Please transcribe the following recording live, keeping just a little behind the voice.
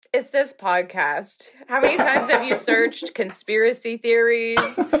it's this podcast. How many times have you searched conspiracy theories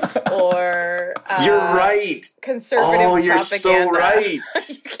or you're right. Conservative propaganda? You're so right.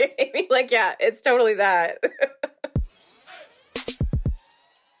 You kidding me? Like, yeah, it's totally that.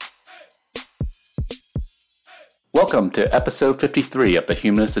 Welcome to episode 53 of the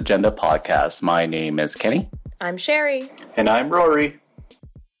Humanist Agenda podcast. My name is Kenny. I'm Sherry. And I'm Rory.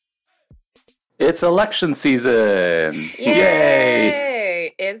 It's election season. Yay!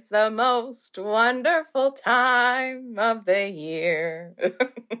 It's the most wonderful time of the year.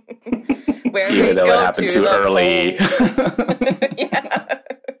 Where Even we though go it happened to too the early. Yeah.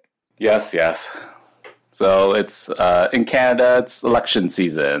 Yes. So it's in Canada, it's election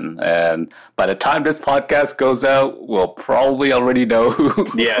season. And by the time this podcast goes out, we'll probably already know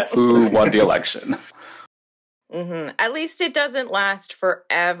who won the election. Mm-hmm. At least it doesn't last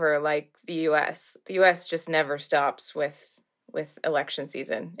forever like the U.S. The U.S. just never stops with election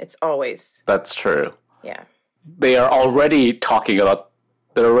season. It's always. That's true. Yeah. They're already talking about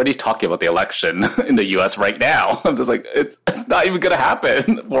the election in the U.S. right now. I'm just like, it's not even going to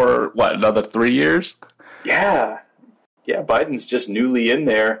happen for, another 3 years? Yeah. Yeah, Biden's just newly in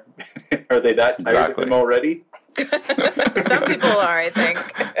there. Are they that tired of him already? Some people are, I think.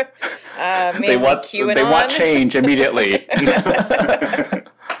 They want change immediately.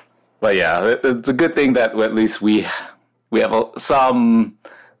 But yeah, it's a good thing that at least we have some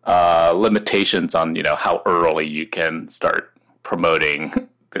limitations on how early you can start promoting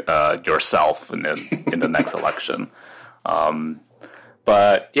yourself in the next election.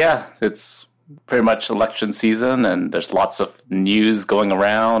 But yeah, it's pretty much election season, and there's lots of news going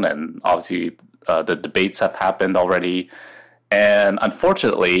around, and obviously the debates have happened already. And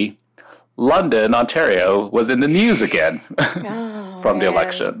unfortunately, London, Ontario, was in the news again from the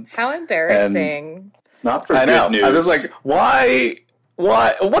election. How embarrassing! And not for good news. I was like, why?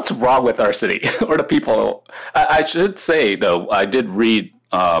 What's wrong with our city or the people? I should say, though, I did read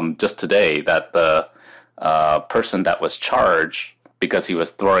just today that the person that was charged because he was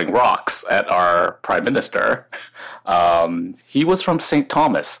throwing rocks at our prime minister, he was from St.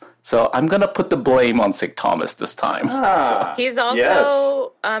 Thomas. So I'm going to put the blame on St. Thomas this time. He's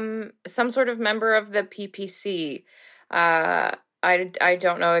also some sort of member of the PPC. I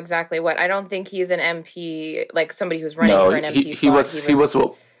don't know exactly what. I don't think he's an MP, like somebody who's running for an MP slot.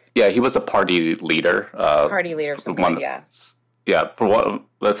 He was a party leader. Party leader of some kind, yeah. Yeah,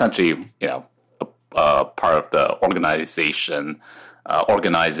 essentially, part of the organization,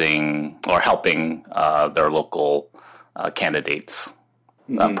 organizing or helping their local candidates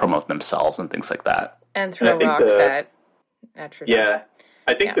promote themselves and things like that. And throw rocks at Trudeau. Yeah.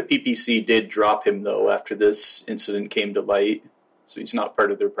 I think the PPC did drop him, though, after this incident came to light. So he's not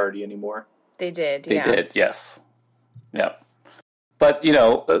part of their party anymore. They did, yes. Yeah. But,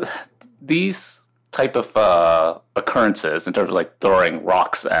 these type of occurrences in terms of like throwing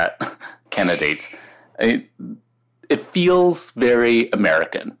rocks at candidates, it feels very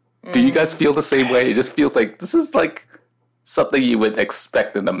American. Do you guys feel the same way? It just feels like this is like something you would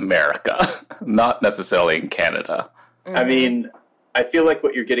expect in America, not necessarily in Canada. Mm-hmm. I mean, I feel like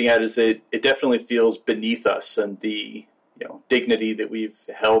what you're getting at is it definitely feels beneath us and the dignity that we've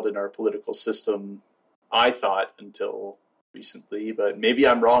held in our political system, I thought, until recently. But maybe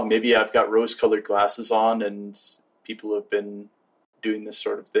I'm wrong. Maybe I've got rose-colored glasses on and people have been doing this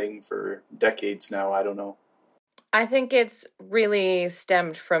sort of thing for decades now. I don't know. I think it's really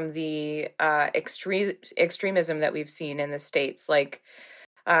stemmed from the extremism that we've seen in the States, like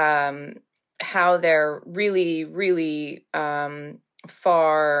how they're really, really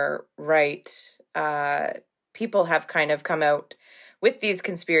far right people have kind of come out with these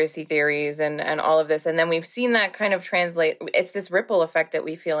conspiracy theories and all of this. And then we've seen that kind of translate. It's this ripple effect that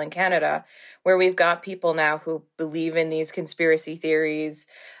we feel in Canada, where we've got people now who believe in these conspiracy theories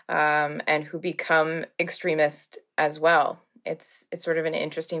and who become extremist as well. It's sort of an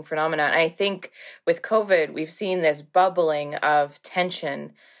interesting phenomenon. I think with COVID, we've seen this bubbling of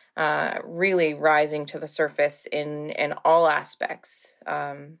tension really rising to the surface in all aspects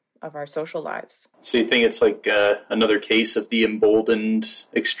of our social lives. So you think it's like another case of the emboldened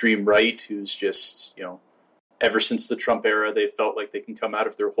extreme right who's just, ever since the Trump era, they felt like they can come out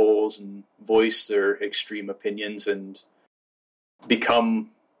of their holes and voice their extreme opinions and become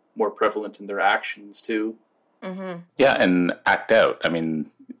more prevalent in their actions too. Mm-hmm. Yeah, and act out. I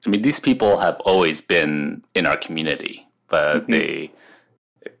mean, these people have always been in our community, but they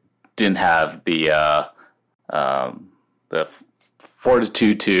didn't have the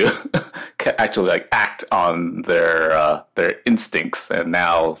fortitude to actually act on their instincts, and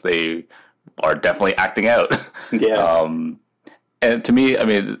now they are definitely acting out. Yeah. And to me, I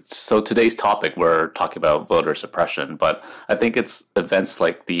mean, so today's topic, we're talking about voter suppression, but I think it's events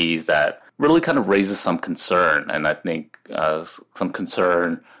like these that really kind of raises some concern. And I think some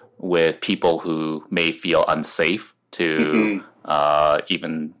concern with people who may feel unsafe to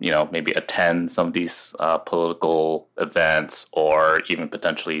even, maybe attend some of these political events or even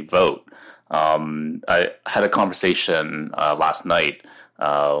potentially vote. I had a conversation last night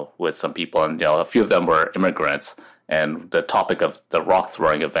with some people, and a few of them were immigrants. And the topic of the rock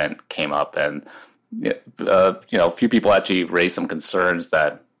throwing event came up, and a few people actually raised some concerns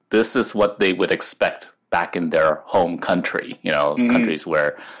that this is what they would expect back in their home country. Countries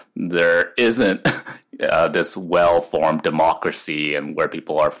where there isn't this well-formed democracy and where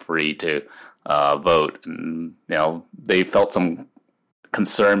people are free to vote. And they felt some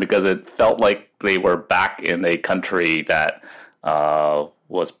concern because it felt like they were back in a country that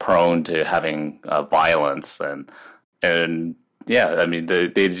was prone to having violence and yeah, I mean,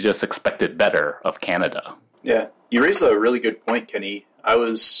 they just expected better of Canada. Yeah, you raise a really good point, Kenny.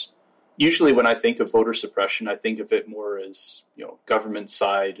 Usually when I think of voter suppression, I think of it more as, government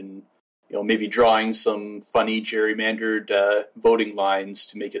side and, maybe drawing some funny gerrymandered voting lines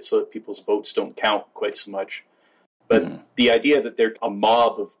to make it so that people's votes don't count quite so much. But the idea that they're a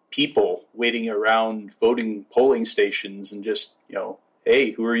mob of people waiting around voting polling stations and just,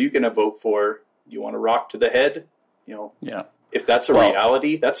 hey, who are you going to vote for? You want a rock to the head? Yeah. If that's a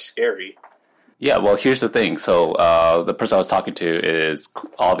reality, that's scary. Yeah, well, here's the thing. So the person I was talking to is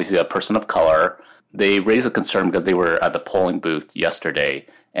obviously a person of color. They raised a concern because they were at the polling booth yesterday,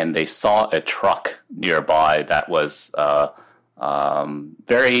 and they saw a truck nearby that was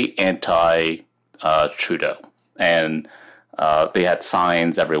very anti-Trudeau. And they had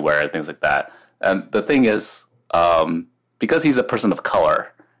signs everywhere and things like that. And the thing is, because he's a person of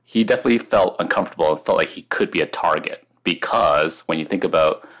color, he definitely felt uncomfortable and felt like he could be a target. Because when you think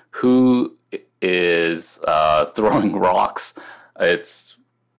about who is throwing rocks, it's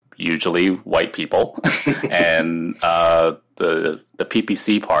usually white people, and the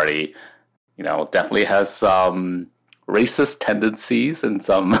PPC party, definitely has some racist tendencies and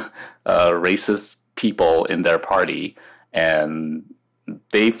some racist people in their party, and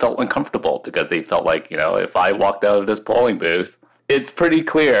they felt uncomfortable because they felt like if I walked out of this polling booth, it's pretty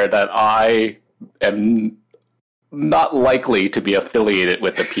clear that I am not likely to be affiliated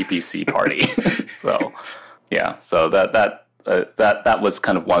with the PPC party. So that was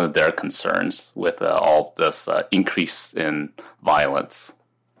kind of one of their concerns with all this increase in violence.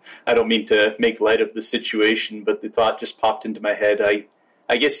 I don't mean to make light of the situation, but the thought just popped into my head.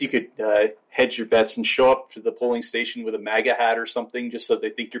 I guess you could hedge your bets and show up to the polling station with a MAGA hat or something, just so they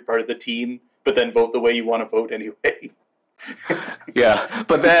think you're part of the team, but then vote the way you want to vote anyway. Yeah,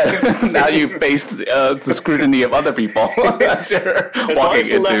 but then now you face the scrutiny of other people. As long as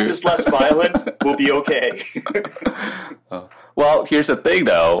the left is less violent, we'll be okay. Well, here's the thing,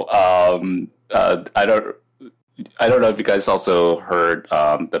 though. I don't know if you guys also heard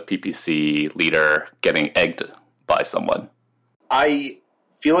the PPC leader getting egged by someone. I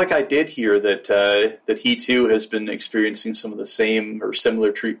feel like I did hear that he too has been experiencing some of the same or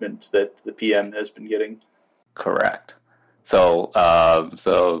similar treatment that the PM has been getting. Correct. So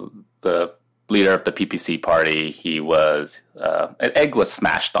the leader of the PPC party, he was an egg was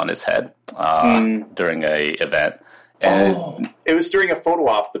smashed on his head during a event. And it was during a photo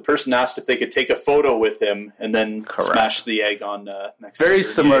op. The person asked if they could take a photo with him and then smash the egg on next. Very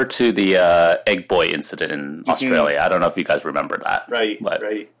similar to the Egg Boy incident in Australia. I don't know if you guys remember that. Right.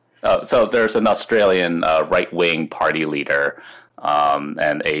 So there's an Australian right-wing party leader.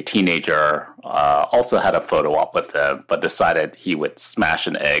 And a teenager also had a photo op with him, but decided he would smash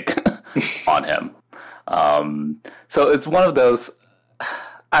an egg on him. So it's one of those,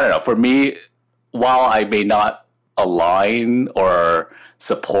 I don't know, for me, while I may not align or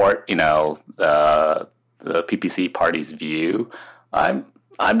support, the PPC party's view, I'm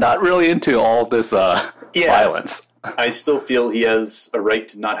not really into all this violence. I still feel he has a right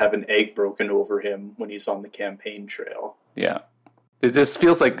to not have an egg broken over him when he's on the campaign trail. Yeah. It just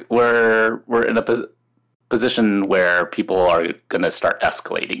feels like we're in a position where people are going to start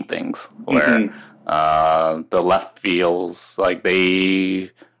escalating things, where the left feels like they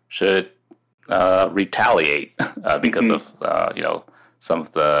should retaliate because of some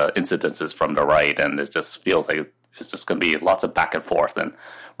of the incidences from the right, and it just feels like it's just going to be lots of back and forth, and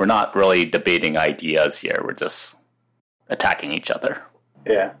we're not really debating ideas here. We're just attacking each other.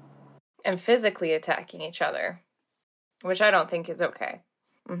 Yeah, and physically attacking each other. Which I don't think is okay,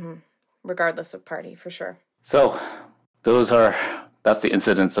 regardless of party, for sure. So, that's the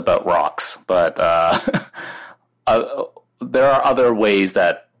incidents about rocks. But there are other ways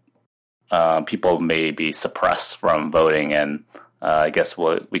that people may be suppressed from voting, and I guess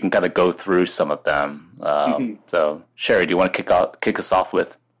we can kind of go through some of them. So, Sherry, do you want to kick us off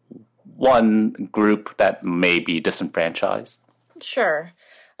with one group that may be disenfranchised? Sure.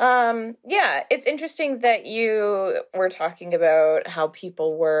 Yeah, it's interesting that you were talking about how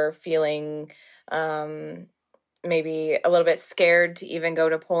people were feeling maybe a little bit scared to even go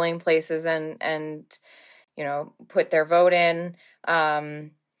to polling places and put their vote in.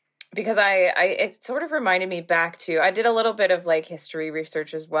 Because it sort of reminded me back to, I did a little bit of like history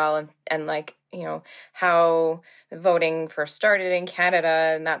research as well, and like, how voting first started in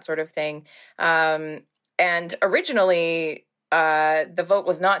Canada and that sort of thing. And originally, the vote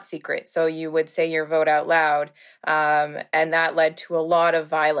was not secret. So you would say your vote out loud. And that led to a lot of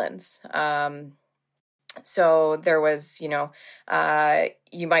violence. So there was, you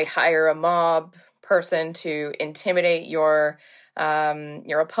might hire a mob person to intimidate your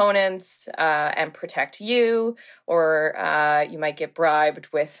opponents and protect you, or you might get bribed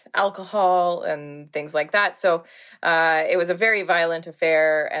with alcohol and things like that. So it was a very violent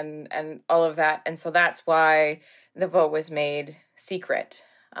affair and all of that. And so that's why the vote was made secret,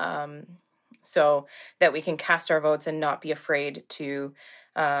 so that we can cast our votes and not be afraid to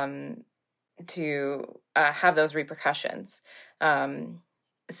have those repercussions.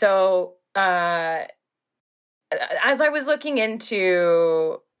 So as I was looking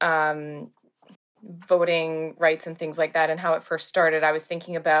into voting rights and things like that and how it first started, I was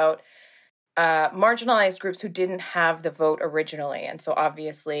thinking about marginalized groups who didn't have the vote originally. And so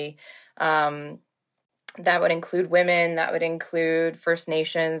obviously that would include women, that would include First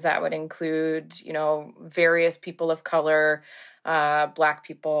Nations, that would include, various people of color, Black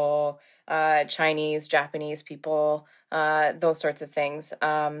people, Chinese, Japanese people, those sorts of things.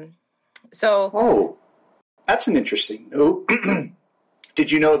 Oh, that's an interesting note. Did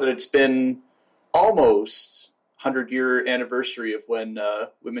you know that it's been almost 100-year anniversary of when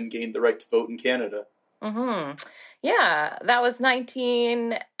women gained the right to vote in Canada? Mm-hmm. Yeah, that was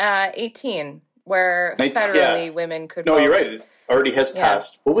 1918. Where federally women could vote. No, you're right. It already has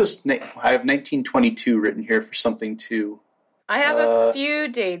passed. What was... I have 1922 written here for something too. I have a few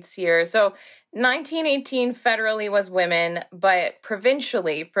dates here. So 1918 federally was women, but provincial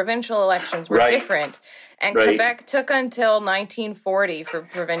elections were different. And Quebec took until 1940 for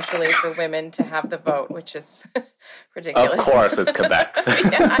provincially for women to have the vote, which is ridiculous. Of course, it's Quebec.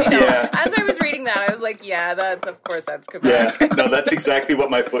 Yeah, I know. Yeah. As I was reading that, I was like, that's Quebec. Yeah, no, that's exactly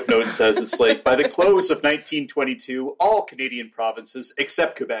what my footnote says. It's like, by the close of 1922, all Canadian provinces,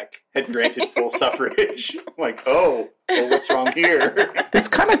 except Quebec, had granted full suffrage. I'm like, well, what's wrong here? It's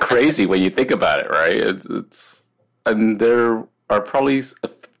kind of crazy when you think about it, right? And there are probably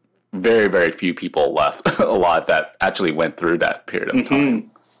very, very few people left alive that actually went through that period of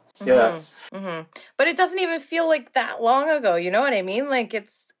time. Yeah. Mm-hmm. But it doesn't even feel like that long ago. You know what I mean? Like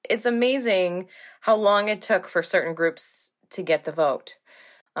it's amazing how long it took for certain groups to get the vote.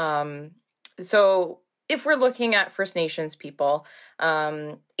 So if we're looking at First Nations people,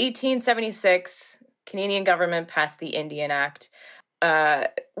 1876, Canadian government passed the Indian Act.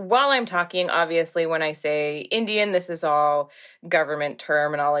 While I'm talking, obviously, when I say Indian, this is all government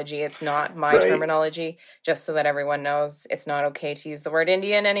terminology. It's not my terminology, just so that everyone knows it's not okay to use the word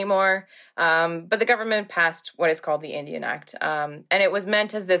Indian anymore. But the government passed what is called the Indian Act. And it was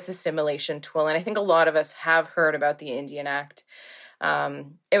meant as this assimilation tool. And I think a lot of us have heard about the Indian Act.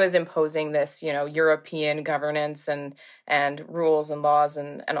 It was imposing this, European governance and rules and laws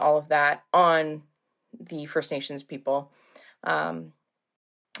and all of that on the First Nations people. And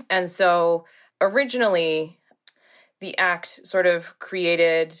so originally the act sort of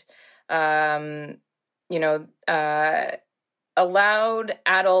created, allowed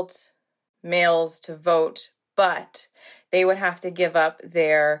adult males to vote, but they would have to give up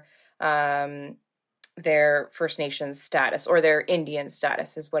their First Nations status, or their Indian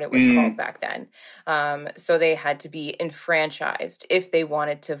status is what it was called back then. So they had to be enfranchised if they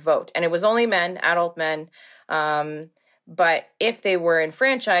wanted to vote. And it was only men, adult men. But if they were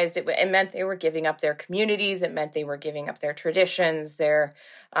enfranchised, it meant they were giving up their communities. It meant they were giving up their traditions, their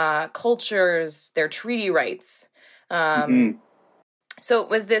cultures, their treaty rights. So it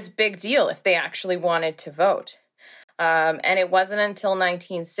was this big deal if they actually wanted to vote. And it wasn't until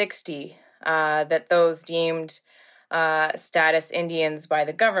 1960 that those deemed status Indians by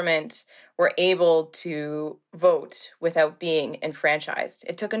the government were able to vote without being enfranchised.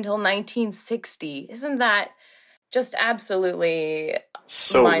 It took until 1960. Isn't that just absolutely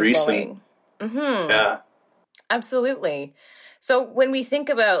so mind-blowing? Recent? Yeah, absolutely. So when we think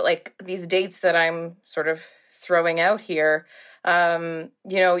about like these dates that I'm sort of throwing out here.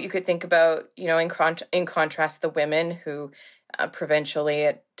 You could think about, in contrast, the women who provincially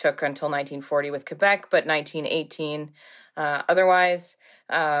it took until 1940 with Quebec, but 1918 otherwise.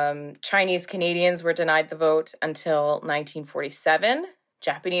 Chinese Canadians were denied the vote until 1947,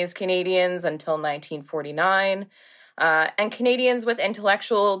 Japanese Canadians until 1949, and Canadians with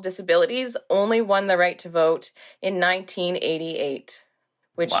intellectual disabilities only won the right to vote in 1988,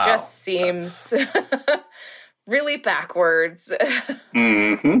 which just seems really backwards.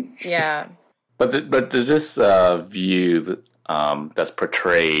 Mm-hmm. Yeah. But this view that's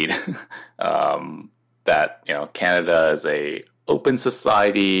portrayed that Canada is a open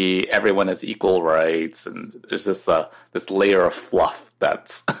society, everyone has equal rights, and there's this layer of fluff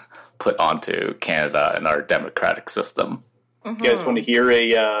that's put onto Canada and our democratic system. Mm-hmm. You guys want to hear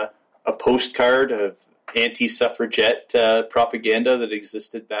a postcard of anti-suffragette propaganda that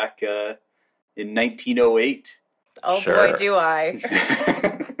existed back in 1908? Oh, sure. Boy, do I.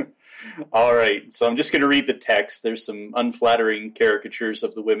 All right, so I'm just going to read the text. There's some unflattering caricatures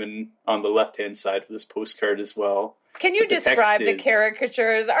of the women on the left-hand side of this postcard as well. Can you describe the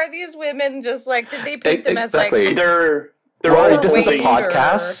caricatures? Are these women just like, did they paint them as like... They're this is a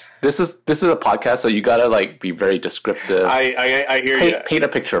podcast. This is a podcast, so you gotta like be very descriptive. I hear you. Paint a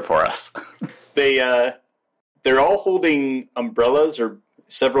picture for us. They're all holding umbrellas, or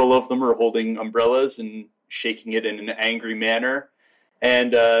several of them are holding umbrellas and shaking it in an angry manner.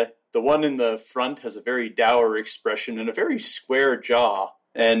 And the one in the front has a very dour expression and a very square jaw.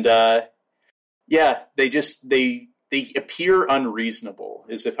 And they appear unreasonable,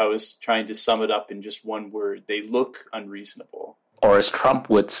 as if I was trying to sum it up in just one word. They look unreasonable. Or as Trump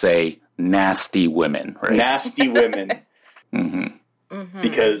would say, nasty women, right? Nasty women. Mm-hmm. Mm-hmm.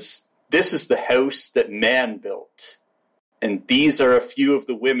 Because this is the house that man built. And these are a few of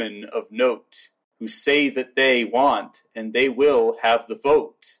the women of note who say that they want and they will have the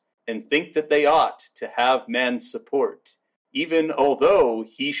vote, and think that they ought to have man's support, even although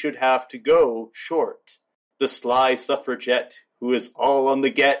he should have to go short. The sly suffragette who is all on the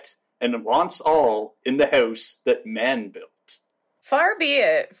get and wants all in the house that man built. Far be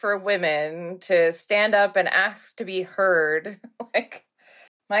it for women to stand up and ask to be heard. Like,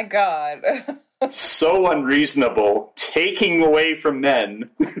 my God. So unreasonable, taking away from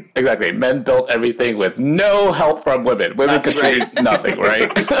men. Exactly. Men built everything with no help from women. Women contributed nothing,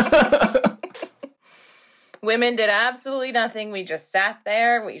 right? Women did absolutely nothing. We just sat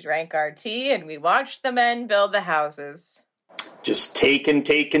there, we drank our tea, and we watched the men build the houses. Just take and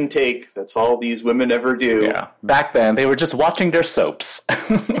take and take. That's all these women ever do. Yeah. Back then, they were just watching their soaps.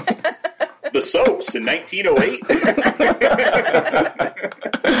 The soaps in 1908.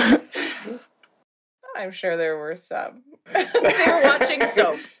 I'm sure there were some. They were watching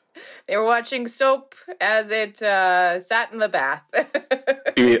soap. They were watching soap as it sat in the bath.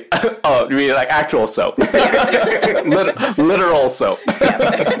 You mean like actual soap? Yeah. Literal soap.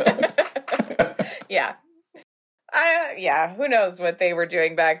 Yeah. Yeah. Who knows what they were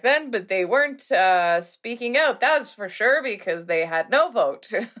doing back then, but they weren't speaking out. That was for sure, because they had no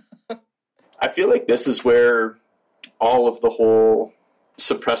vote. I feel like this is where all of the whole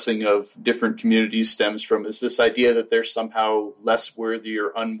suppressing of different communities stems from, is this idea that they're somehow less worthy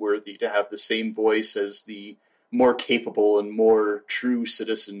or unworthy to have the same voice as the more capable and more true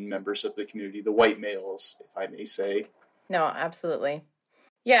citizen members of the community, the white males, if I may say. No, absolutely.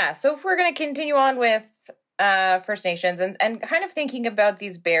 Yeah, so if we're going to continue on with First Nations and kind of thinking about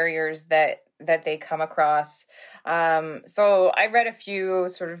these barriers that they come across. So I read a few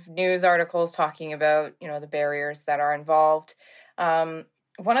sort of news articles talking about, the barriers that are involved.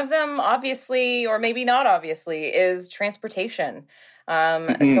 One of them, obviously, or maybe not obviously, is transportation.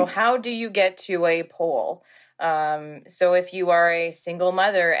 So how do you get to a poll? So if you are a single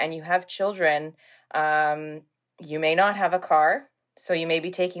mother and you have children, you may not have a car. So you may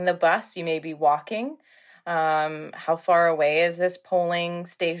be taking the bus, you may be walking. How far away is this polling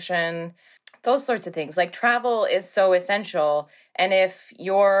station? Those sorts of things. Like, travel is so essential. And if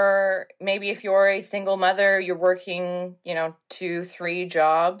you're a single mother, you're working, 2-3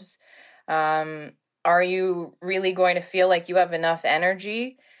 jobs, are you really going to feel like you have enough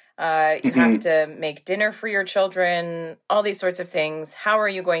energy? You have to make dinner for your children, all these sorts of things. How are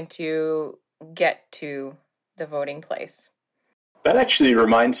you going to get to the voting place? That actually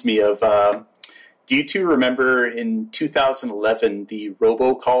reminds me of, do you two remember in 2011, the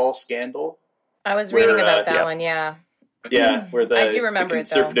robocall scandal? I was reading about that one, yeah. Yeah, where I do remember the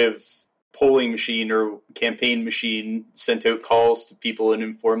conservative polling machine or campaign machine sent out calls to people and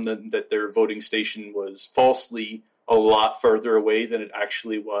informed them that their voting station was falsely a lot further away than it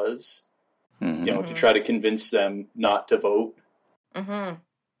actually was. to try to convince them not to vote. Mm-hmm.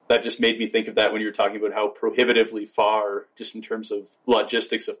 That just made me think of that when you were talking about how prohibitively far, just in terms of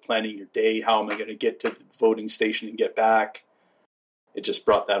logistics of planning your day, how am I going to get to the voting station and get back? It just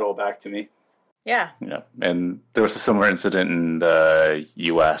brought that all back to me. Yeah. Yeah. And there was a similar incident in the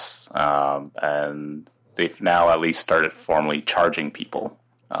U.S., and they've now at least started formally charging people.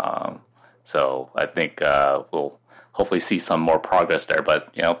 So I think we'll hopefully see some more progress there.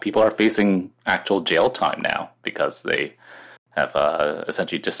 But, people are facing actual jail time now because they have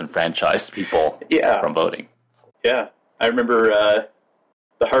essentially disenfranchised people from voting. Yeah. I remember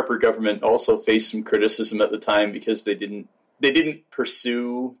the Harper government also faced some criticism at the time because they didn't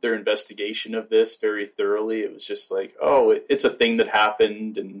pursue their investigation of this very thoroughly. It was just like, it's a thing that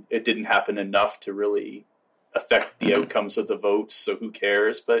happened, and it didn't happen enough to really affect the outcomes of the votes, so who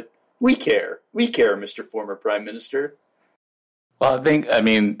cares? But we care. We care, Mr. Former Prime Minister. Well,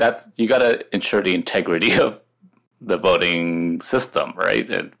 that you got to ensure the integrity of the voting system, right?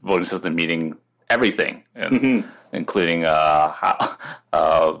 And voting system meaning everything, and including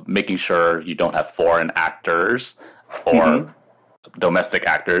making sure you don't have foreign actors or domestic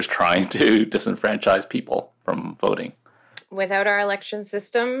actors trying to disenfranchise people from voting. Without our election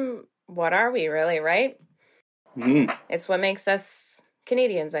system, what are we really, right? Mm-hmm. It's what makes us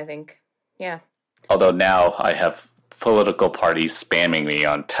Canadians, I think. Yeah. Although now I have political parties spamming me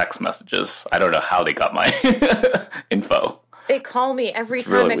on text messages. I don't know how they got my info. They call me every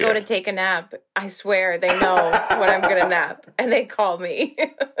time I go to take a nap. I swear they know when I'm going to nap, and they call me.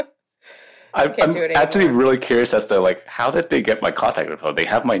 I'm actually really curious as to how did they get my contact info? They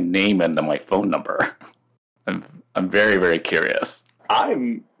have my name and then my phone number. I'm very, very curious.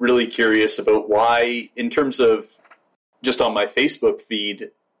 I'm really curious about why, in terms of just on my Facebook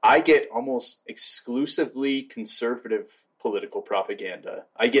feed, I get almost exclusively conservative political propaganda.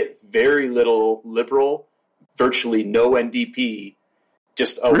 I get very little liberal, virtually no NDP,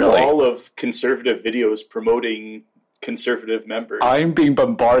 just a wall of conservative videos promoting conservative members. I'm being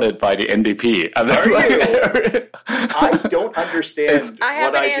bombarded by the NDP. I don't understand. I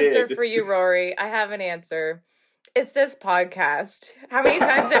have an answer for you, Rory. I have an answer. It's this podcast. How many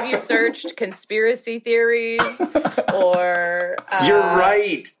times have you searched conspiracy theories or you're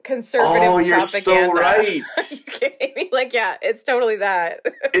right. Conservative propaganda? You're so right. You kidding me? Yeah, it's totally that.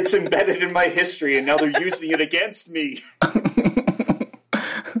 It's embedded in my history, and now they're using it against me.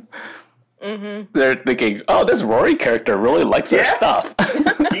 They're thinking, this Rory character really likes our stuff.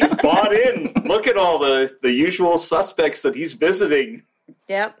 He's bought in. Look at all the usual suspects that he's visiting.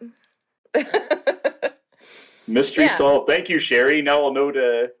 Yep. Mystery solved. Thank you, Sherry. Now I'll know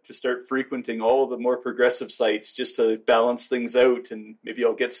to start frequenting all the more progressive sites just to balance things out, and maybe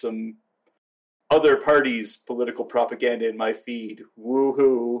I'll get some other parties' political propaganda in my feed.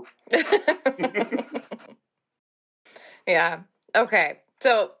 Woohoo. Yeah. Okay.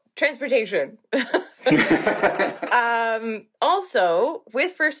 So, transportation. Also,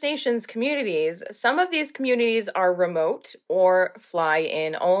 with First Nations communities, some of these communities are remote or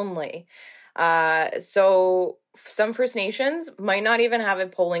fly-in only. So some First Nations might not even have a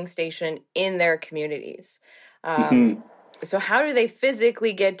polling station in their communities. So how do they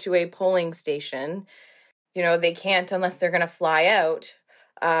physically get to a polling station? They can't unless they're going to fly out,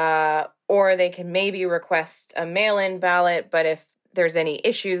 or they can maybe request a mail-in ballot. But if there's any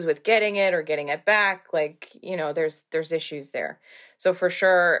issues with getting it or getting it back, there's issues there. So for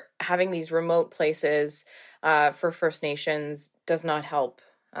sure, having these remote places for First Nations does not help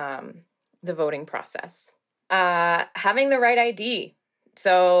the voting process. Having the right ID.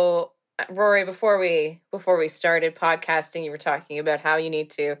 So, Rory, before we started podcasting, you were talking about how you need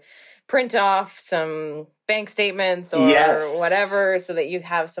to print off some bank statements or whatever so that you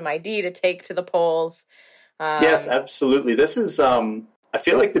have some ID to take to the polls. Yes, absolutely. This is, I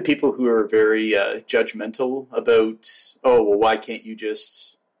feel like the people who are very judgmental about, why can't you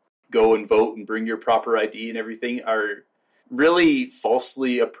just go and vote and bring your proper ID and everything are really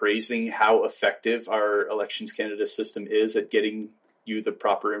falsely appraising how effective our Elections Canada system is at getting you the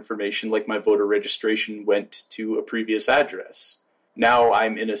proper information. Like my voter registration went to a previous address. Now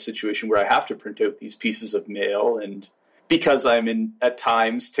I'm in a situation where I have to print out these pieces of mail, and because I'm at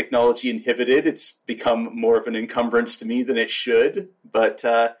times technology inhibited, it's become more of an encumbrance to me than it should. But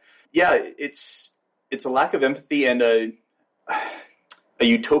it's a lack of empathy and a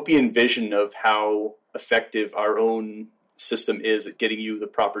utopian vision of how effective our own system is at getting you the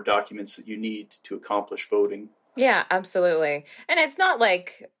proper documents that you need to accomplish voting. Yeah, absolutely. And it's not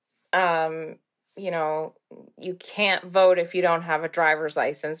like you can't vote if you don't have a driver's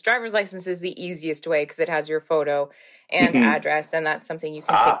license. Driver's license is the easiest way because it has your photo and address, and that's something you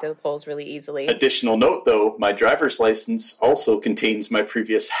can take to the polls really easily. Additional note, though, my driver's license also contains my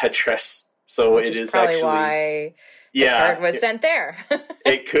previous address, so Which it is probably actually why the card was sent there.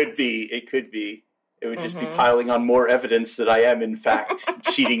 It could be. It would just be piling on more evidence that I am, in fact,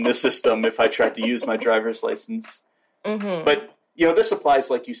 cheating the system if I tried to use my driver's license. But, this applies,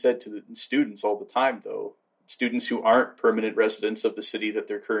 like you said, to the students all the time, though. Students who aren't permanent residents of the city that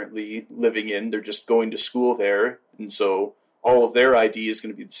they're currently living in, they're just going to school there. And so all of their ID is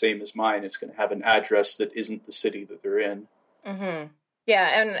going to be the same as mine. It's going to have an address that isn't the city that they're in.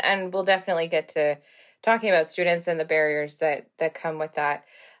 Yeah, and we'll definitely get to talking about students and the barriers that come with that.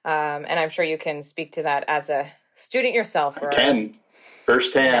 And I'm sure you can speak to that as a student yourself. I can,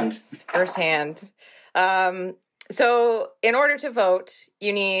 firsthand. Yes, firsthand. So in order to vote,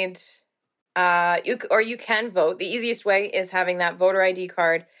 you need, you can vote. The easiest way is having that voter ID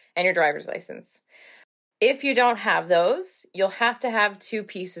card and your driver's license. If you don't have those, you'll have to have 2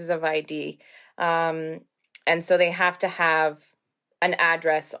 pieces of ID. And so they have to have an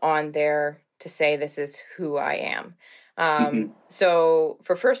address on there to say this is who I am. So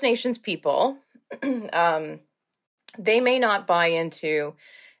for First Nations people, they may not buy into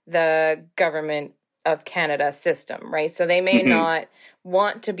the government of Canada system, right? So they may not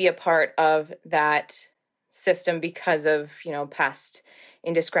want to be a part of that system because of, past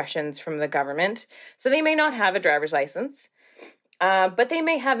indiscretions from the government. So they may not have a driver's license, but they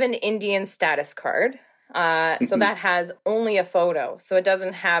may have an Indian status card. So that has only a photo, so it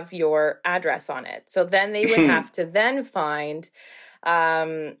doesn't have your address on it. So then they would have to then find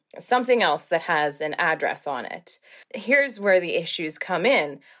something else that has an address on it. Here's where the issues come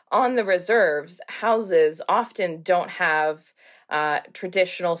in. On the reserves, houses often don't have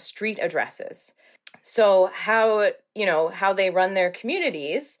traditional street addresses. So how they run their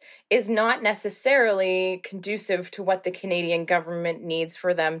communities is not necessarily conducive to what the Canadian government needs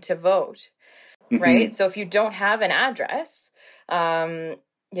for them to vote. Right. So if you don't have an address, and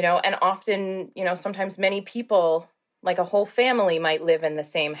often, sometimes many people, like a whole family, might live in the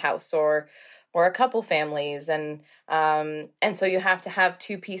same house or a couple families. And so you have to have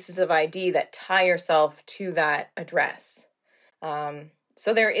 2 pieces of ID that tie yourself to that address.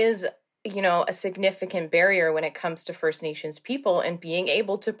 So there is, a significant barrier when it comes to First Nations people and being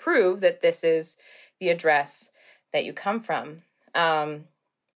able to prove that this is the address that you come from.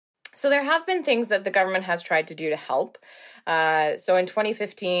 So there have been things that the government has tried to do to help. So in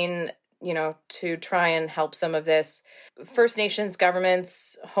 2015, to try and help some of this, First Nations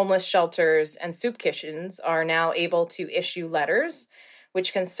governments, homeless shelters, and soup kitchens are now able to issue letters,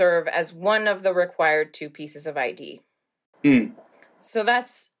 which can serve as one of the required 2 pieces of ID. So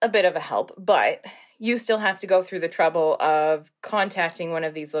that's a bit of a help, but you still have to go through the trouble of contacting one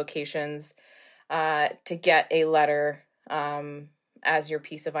of these locations to get a letter as your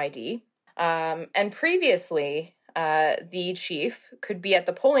piece of ID. And previously, the chief could be at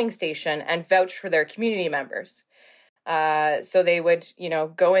the polling station and vouch for their community members. So they would,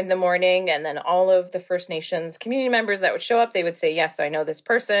 go in the morning, and then all of the First Nations community members that would show up, they would say, yes, I know this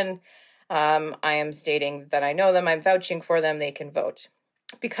person. I am stating that I know them. I'm vouching for them. They can vote.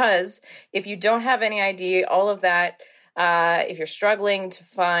 Because if you don't have any ID, all of that, if you're struggling to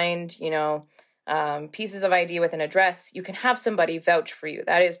find, pieces of ID with an address, you can have somebody vouch for you.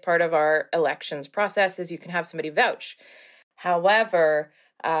 That is part of our elections process, is you can have somebody vouch. However,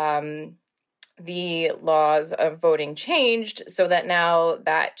 the laws of voting changed so that now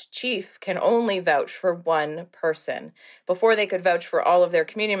that chief can only vouch for one person. Before they could vouch for all of their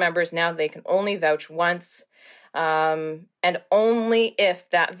community members, now they can only vouch once, and only if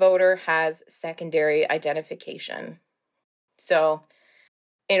that voter has secondary identification. So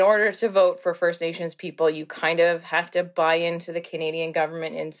in order to vote for First Nations people, you kind of have to buy into the Canadian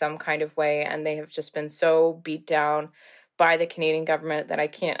government in some kind of way, and they have just been so beat down by the Canadian government that I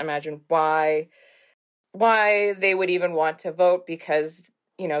can't imagine why they would even want to vote, because,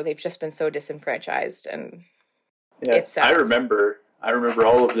 they've just been so disenfranchised, and it's sad. I remember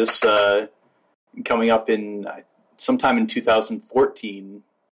all of this coming up in sometime in 2014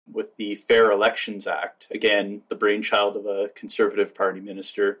 with the Fair Elections Act, again, the brainchild of a Conservative Party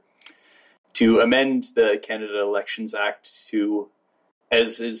minister, to amend the Canada Elections Act to,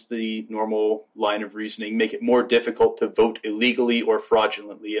 as is the normal line of reasoning, make it more difficult to vote illegally or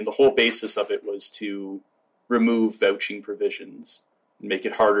fraudulently. And the whole basis of it was to remove vouching provisions and make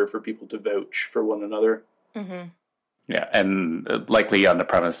it harder for people to vouch for one another. Mm-hmm. Yeah, and likely on the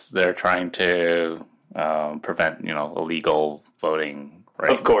premise they're trying to prevent, illegal voting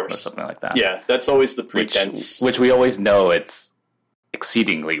right? Of course. Or something like that. Yeah, that's always the pretense. Which we always know it's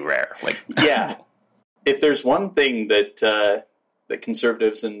exceedingly rare. Like, yeah. If there's one thing that that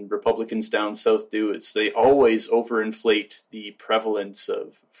conservatives and Republicans down south do, it's they always overinflate the prevalence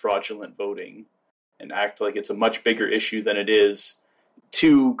of fraudulent voting and act like it's a much bigger issue than it is,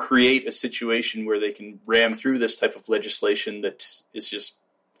 to create a situation where they can ram through this type of legislation that is just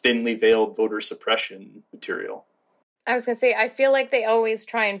thinly veiled voter suppression material. I was going to say, I feel like they always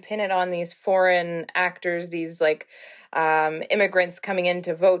try and pin it on these foreign actors, these like immigrants coming in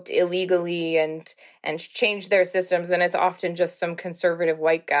to vote illegally and change their systems, and it's often just some conservative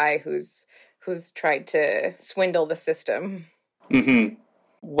white guy who's tried to swindle the system. Mm-hmm.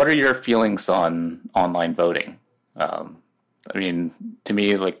 What are your feelings on online voting? I mean, to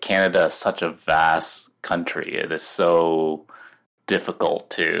me, like, Canada is such a vast country. It is so difficult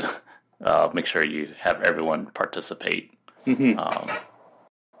to make sure you have everyone participate. Mm-hmm.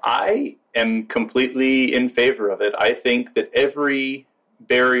 I am completely in favor of it. I think that every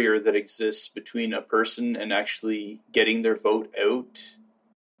barrier that exists between a person and actually getting their vote out,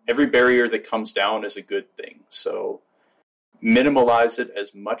 every barrier that comes down is a good thing. So minimalize it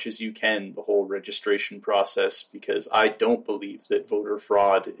as much as you can, the whole registration process, because I don't believe that voter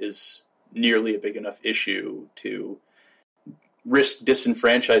fraud is nearly a big enough issue to risk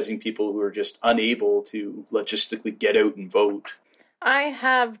disenfranchising people who are just unable to logistically get out and vote. I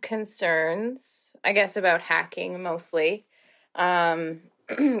have concerns, I guess, about hacking mostly,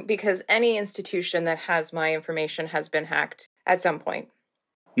 because any institution that has my information has been hacked at some point.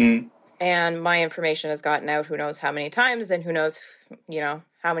 Mm. And my information has gotten out who knows how many times, and who knows,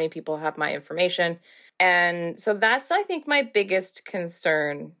 how many people have my information. And so that's, I think, my biggest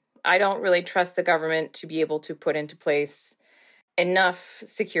concern. I don't really trust the government to be able to put into place enough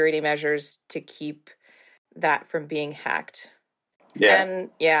security measures to keep that from being hacked. Yeah. And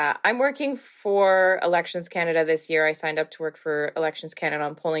I'm working for Elections Canada this year. I signed up to work for Elections Canada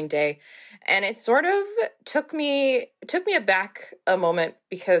on polling day. And it sort of took me aback a moment,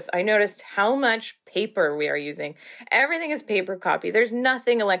 because I noticed how much paper we are using. Everything is paper copy. There's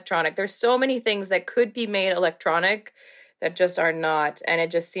nothing electronic. There's so many things that could be made electronic that just are not. And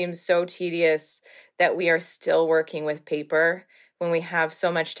it just seems so tedious that we are still working with paper when we have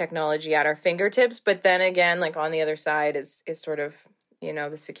so much technology at our fingertips. But then again, like, on the other side is sort of,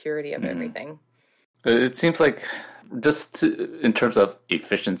 the security of everything. It seems like, in terms of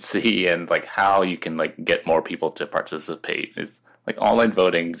efficiency and like how you can like get more people to participate, it's like online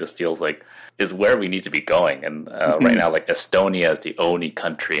voting just feels like is where we need to be going. And right now, like, Estonia is the only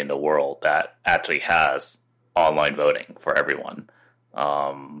country in the world that actually has online voting for everyone.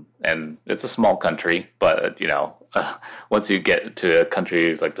 And it's a small country, but once you get to a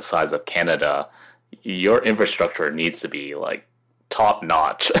country like the size of Canada, your infrastructure needs to be like top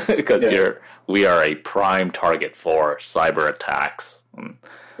notch, because we are a prime target for cyber attacks.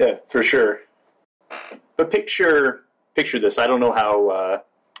 Yeah, for sure. But picture this. I don't know how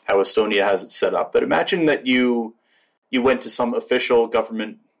Estonia has it set up, but imagine that you went to some official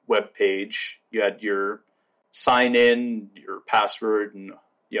government web page. You had your sign in, your password, and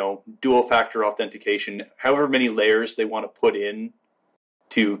dual factor authentication, however many layers they want to put in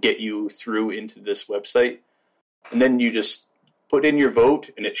to get you through into this website. And then you just put in your vote,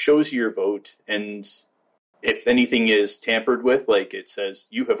 and it shows you your vote. And if anything is tampered with, like it says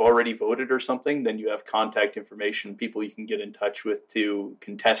you have already voted or something, then you have contact information, people you can get in touch with to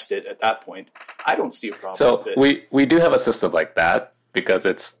contest it at that point. I don't see a problem with it. We do have a system like that, because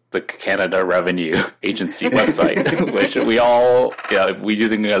it's the Canada Revenue Agency website, which we all, if we're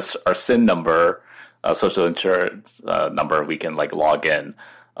using our SIN number, social insurance number, we can like log in.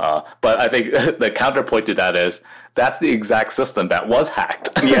 But I think the counterpoint to that is that's the exact system that was hacked.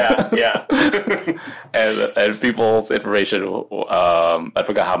 Yeah. and people's information, I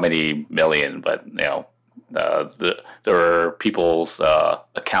forgot how many million, but there were people's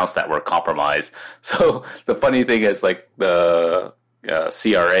accounts that were compromised. So the funny thing is, like, the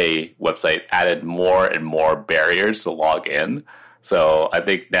CRA website added more and more barriers to log in. So I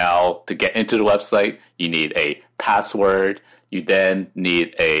think now to get into the website, you need a password. You then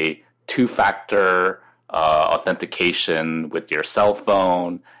need a two-factor authentication with your cell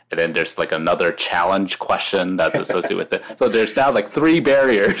phone. And then there's like another challenge question that's associated with it. So there's now like 3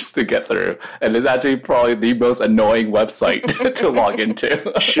 barriers to get through. And it's actually probably the most annoying website to log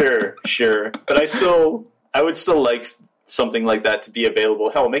into. Sure. But I would still like something like that to be available.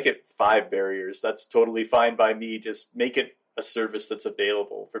 Hell, make it 5 barriers. That's totally fine by me. Just make it a service that's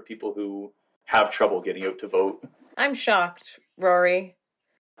available for people who have trouble getting out to vote. I'm shocked, Rory.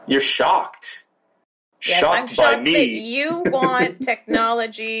 You're shocked? Yes, I'm shocked by shocked me. that you want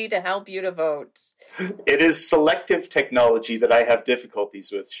technology to help you to vote. It is selective technology that I have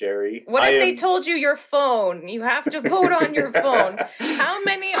difficulties with, Sherry. What if they told you your phone? You have to vote on your phone. How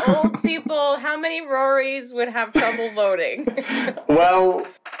many old people, how many Rorys would have trouble voting? Well,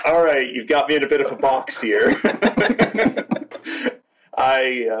 all right, you've got me in a bit of a box here.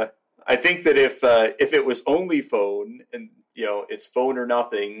 I think that if it was only phone and it's phone or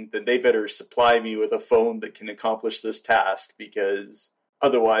nothing, then they better supply me with a phone that can accomplish this task, because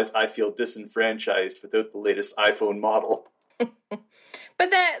otherwise I feel disenfranchised without the latest iPhone model. But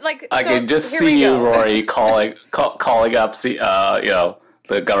that, like, I so can just here see we you, go. Rory, calling up, the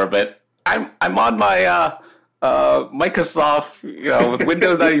government. I'm on my Microsoft, with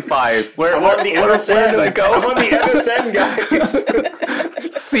Windows 95. Where I'm on the MSN. did I go? I'm on the MSN, guys.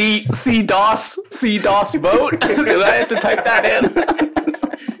 C DOS vote. Did I have to type that in?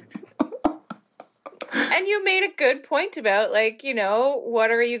 And you made a good point about, like,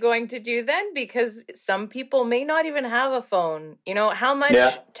 what are you going to do then? Because some people may not even have a phone. How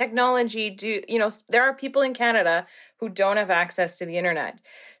much technology there are people in Canada who don't have access to the internet.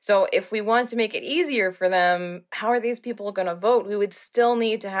 So if we want to make it easier for them, how are these people going to vote who would still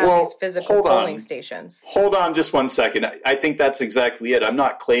need to have these physical polling stations? Hold on just 1 second. I think that's exactly it. I'm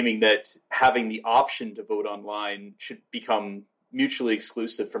not claiming that having the option to vote online should become mutually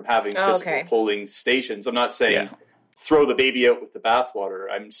exclusive from having physical polling stations. I'm not saying throw the baby out with the bathwater.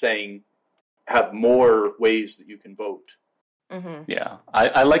 I'm saying have more ways that you can vote. Mm-hmm. Yeah,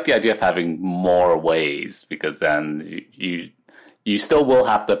 I like the idea of having more ways, because then you still will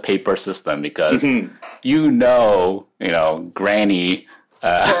have the paper system, because Granny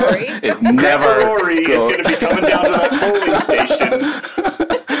is never Rory is going to be coming down to that polling station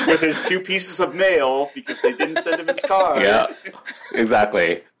with his 2 pieces of mail because they didn't send him his card. Yeah,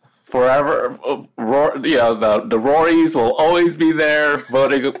 exactly. Forever, the Rorys will always be there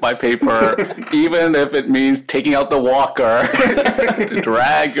voting by paper, even if it means taking out the walker to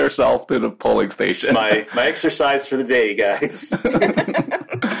drag yourself to the polling station. It's my exercise for the day, guys.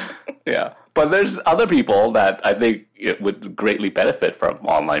 Yeah, but there's other people that I think it would greatly benefit from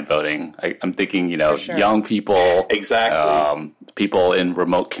online voting. I'm thinking, young people, exactly, people in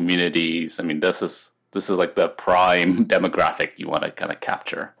remote communities. I mean, this is like the prime demographic you want to kind of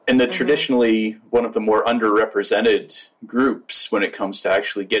capture. And that traditionally one of the more underrepresented groups when it comes to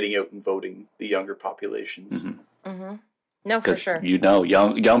actually getting out and voting, the younger populations. Mm-hmm. Mm-hmm. No, for sure.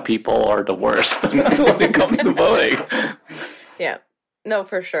 Young people are the worst when it comes to voting. Yeah, no,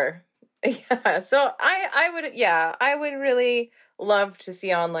 for sure. Yeah, so I would really love to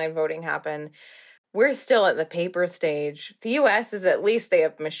see online voting happen. We're still at the paper stage. The US is, at least they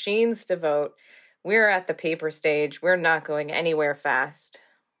have machines to vote. We're at the paper stage. We're not going anywhere fast.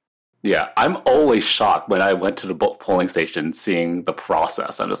 Yeah, I'm always shocked when I went to the polling station seeing the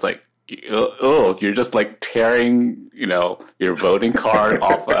process. I'm just like, oh, you're just like tearing, your voting card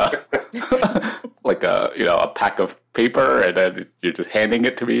off a pack of paper, and then you're just handing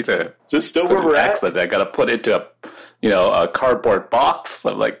it to me to. Is this still where we're at? And I got to put it into a cardboard box.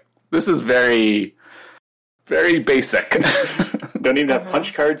 I'm like, this is very, very basic. Don't even have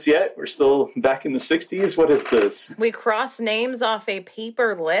punch cards yet. We're still back in the 60s. What is this? We cross names off a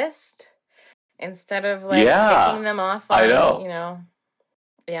paper list instead of taking them off on, I know.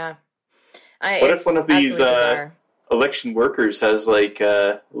 Yeah. What if one of these election workers has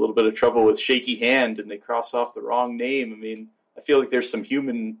a little bit of trouble with shaky hand and they cross off the wrong name? I mean, I feel like there's some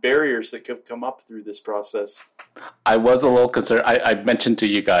human barriers that could come up through this process. I was a little concerned. I mentioned to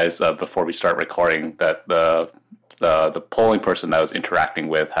you guys before we start recording that the polling person that I was interacting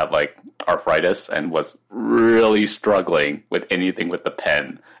with had arthritis and was really struggling with anything with the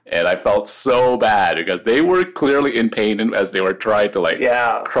pen. And I felt so bad because they were clearly in pain as they were trying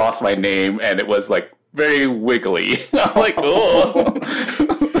to cross my name, and it was very wiggly. I'm like, oh.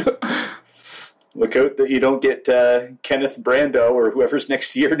 Look out that you don't get Kenneth Brando or whoever's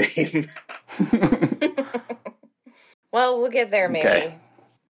next to your name. Well, we'll get there maybe. Okay.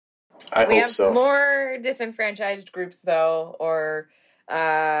 We have more disenfranchised groups, though, or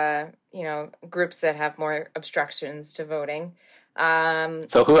groups that have more obstructions to voting.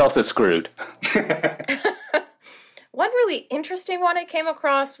 So who else is screwed? One really interesting one I came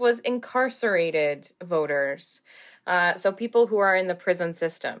across was incarcerated voters. So people who are in the prison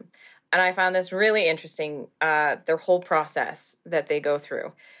system. And I found this really interesting, their whole process that they go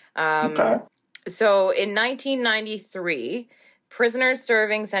through. So in 1993, prisoners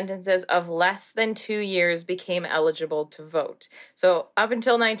serving sentences of less than 2 years became eligible to vote. So up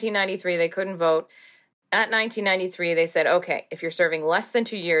until 1993, they couldn't vote. At 1993, they said, okay, if you're serving less than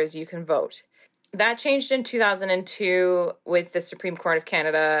 2 years, you can vote. That changed in 2002 with the Supreme Court of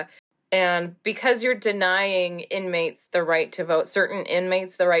Canada. And because you're denying inmates the right to vote, certain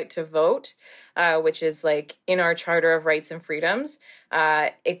inmates the right to vote, which is like in our Charter of Rights and Freedoms,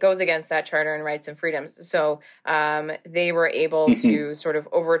 it goes against that Charter and Rights and Freedoms. So they were able to sort of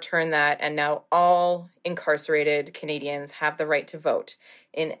overturn that, and now all incarcerated Canadians have the right to vote.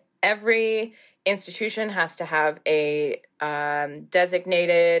 In every institution has to have a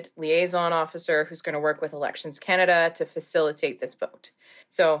designated liaison officer who's going to work with Elections Canada to facilitate this vote.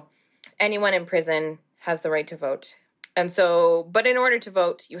 So anyone in prison has the right to vote. And so, but in order to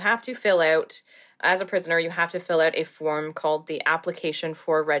vote, you have to fill out, as a prisoner, you have to fill out a form called the Application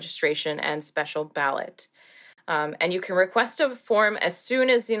for Registration and Special Ballot. And you can request a form as soon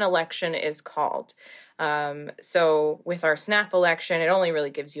as an election is called. So with our SNAP election, it only really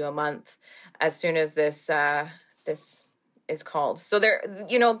gives you a month as soon as this is called. So there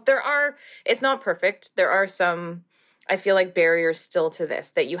are, it's not perfect. There are some, I feel like, barriers still to this,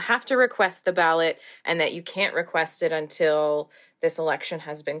 that you have to request the ballot and that you can't request it until this election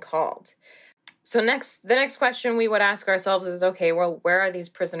has been called. So the next question we would ask ourselves is, okay, well, where are these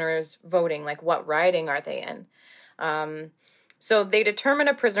prisoners voting? Like, what riding are they in? So they determine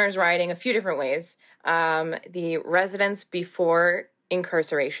a prisoner's riding a few different ways. The residence before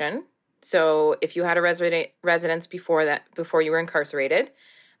incarceration. So if you had a residence before you were incarcerated,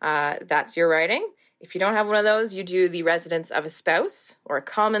 that's your riding. If you don't have one of those, you do the residence of a spouse or a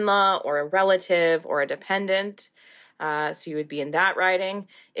common law or a relative or a dependent. So you would be in that riding.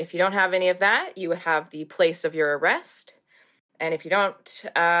 If you don't have any of that, you would have the place of your arrest. And if you don't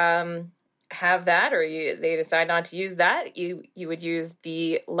have that, or they decide not to use that, you would use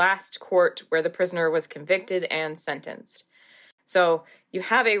the last court where the prisoner was convicted and sentenced. So you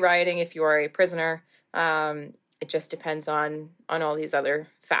have a riding if you are a prisoner. It just depends on all these other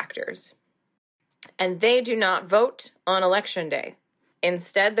factors. And they do not vote on election day.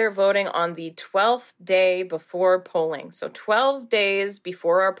 Instead, they're voting on the 12th day before polling. So 12 days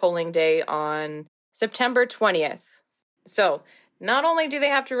before our polling day on September 20th. So not only do they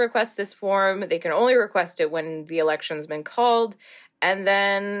have to request this form, they can only request it when the election's been called, and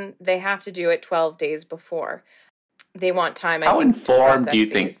then they have to do it 12 days before. They want time. How informed do you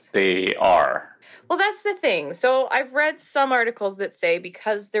think they are? Well, that's the thing. So I've read some articles that say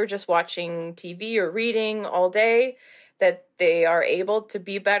because they're just watching TV or reading all day, that they are able to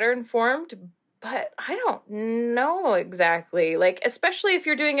be better informed. But I don't know exactly. Like, especially if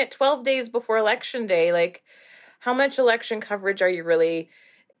you're doing it 12 days before election day, like, how much election coverage are you really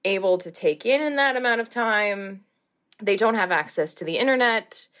able to take in that amount of time? They don't have access to the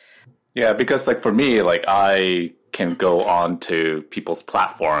internet. Yeah, because like for me, like I can go on to people's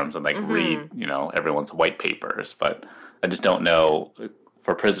platforms and like read, everyone's white papers, but I just don't know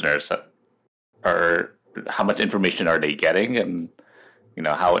for prisoners or how much information are they getting, and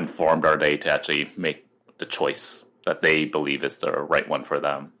how informed are they to actually make the choice that they believe is the right one for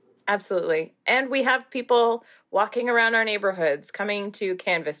them. Absolutely. And we have people walking around our neighborhoods coming to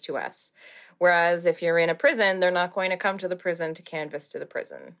canvass to us. Whereas if you're in a prison, they're not going to come to the prison to canvass to the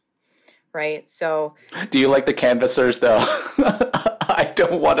prison. Right? So do you like the canvassers though? I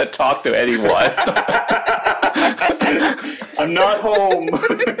don't want to talk to anyone. I'm not home.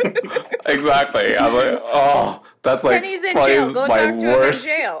 Exactly. I'm like, oh, that's like Penny's in jail. Go talk to worst.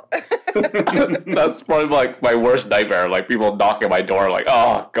 him in jail. That's probably like my worst nightmare. Like people knock at my door, like,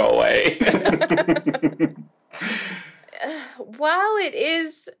 oh, go away. While it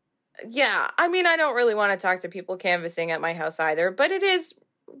is, I mean, I don't really want to talk to people canvassing at my house either, but it is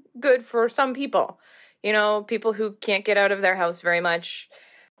good for some people. People who can't get out of their house very much.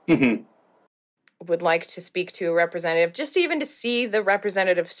 Mm-hmm. Would like to speak to a representative. Just even to see the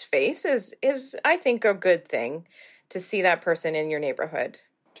representative's face is I think a good thing, to see that person in your neighborhood.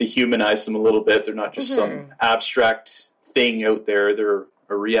 To humanize them a little bit. They're not just some abstract thing out there. They're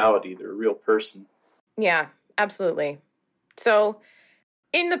a reality. They're a real person. Yeah, absolutely. So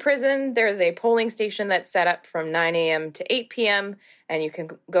in the prison, there's a polling station that's set up from 9 a.m. to 8 p.m., and you can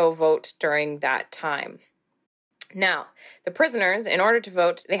go vote during that time. Now, the prisoners, in order to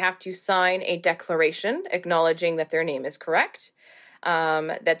vote, they have to sign a declaration acknowledging that their name is correct,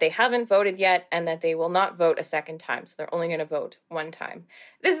 that they haven't voted yet, and that they will not vote a second time. So they're only going to vote one time.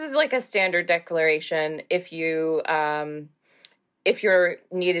 This is like a standard declaration. If you're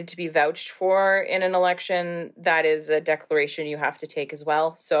needed to be vouched for in an election, that is a declaration you have to take as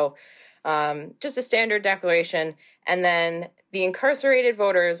well. So just a standard declaration. And then the incarcerated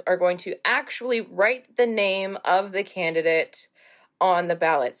voters are going to actually write the name of the candidate on the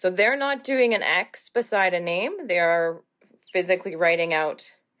ballot. So they're not doing an X beside a name. They are physically writing out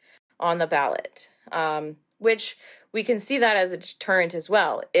on the ballot, which we can see that as a deterrent as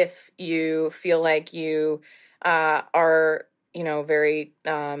well. If you feel like you are, very,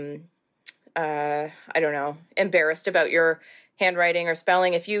 I don't know, embarrassed about your handwriting or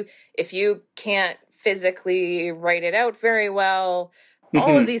spelling, if you can't physically write it out very well,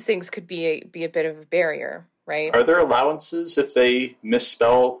 all of these things could be a bit of a barrier, right? Are there allowances if they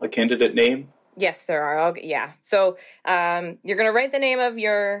misspell a candidate name? Yes, there are. Yeah. So you're going to write the name of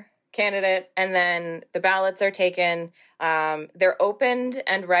your candidate, and then the ballots are taken. They're opened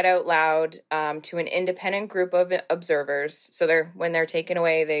and read out loud to an independent group of observers. So when they're taken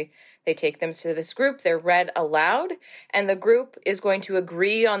away, they take them to this group. They're read aloud, and the group is going to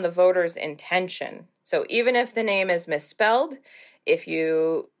agree on the voter's intention. So even if the name is misspelled, if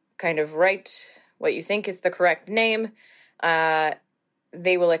you kind of write what you think is the correct name,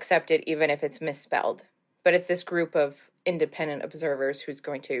 they will accept it even if it's misspelled. But it's this group of independent observers who's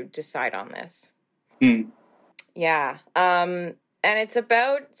going to decide on this. Yeah. And it's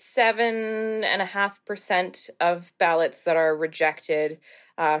about 7.5% of ballots that are rejected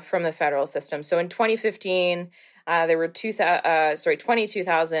from the federal system. So in 2015, there were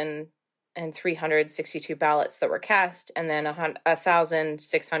 22,362 ballots that were cast, and then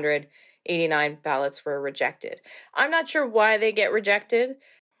 1,689 ballots were rejected. I'm not sure why they get rejected.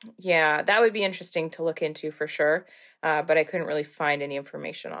 Yeah, that would be interesting to look into for sure. But I couldn't really find any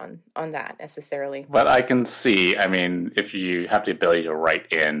information on that necessarily. But I can see, if you have the ability to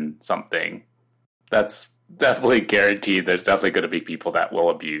write in something, that's definitely guaranteed. There's definitely going to be people that will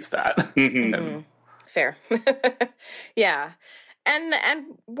abuse that. Fair. Yeah. And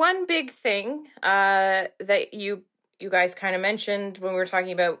one big thing that you guys kind of mentioned when we were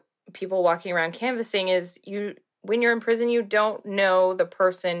talking about people walking around canvassing is when you're in prison, you don't know the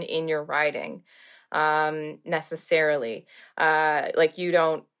person in your riding necessarily. Like you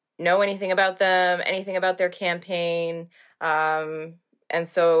don't know anything about them, anything about their campaign. And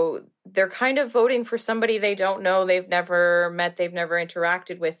so they're kind of voting for somebody they don't know, they've never met, they've never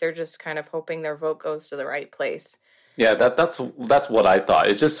interacted with. They're just kind of hoping their vote goes to the right place. Yeah, that's what I thought.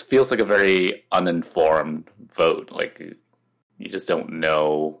 It just feels like a very uninformed vote. Like you just don't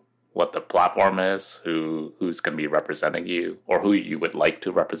know what the platform is, who's going to be representing you, or who you would like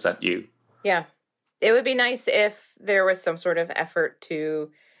to represent you. Yeah. It would be nice if there was some sort of effort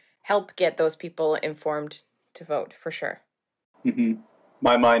to help get those people informed to vote, for sure.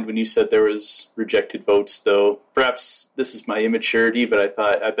 My mind, when you said there was rejected votes, though, perhaps this is my immaturity, but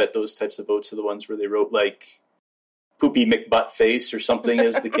I bet those types of votes are the ones where they wrote, like, Poopy McButtface or something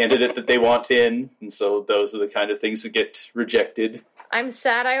as the candidate that they want in, and so those are the kind of things that get rejected. I'm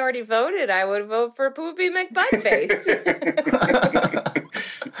sad I already voted. I would vote for Poopy McButtface.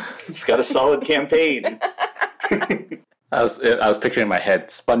 It's got a solid campaign. I was picturing in my head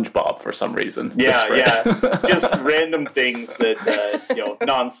SpongeBob for some reason. Yeah. Just random things that,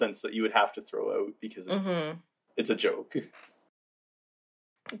 nonsense that you would have to throw out because it's a joke.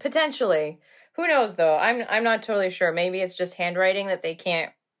 Potentially. Who knows, though? I'm not totally sure. Maybe it's just handwriting that they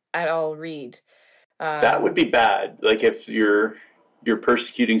can't at all read. That would be bad. Like if you're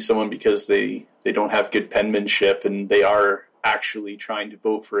persecuting someone because they don't have good penmanship and they are actually trying to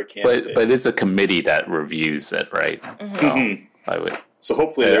vote for a candidate. But it's a committee that reviews it, right? So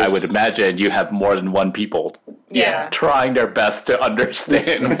hopefully I would imagine you have more than one people trying their best to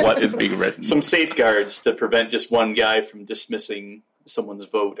understand what is being written. Some safeguards to prevent just one guy from dismissing someone's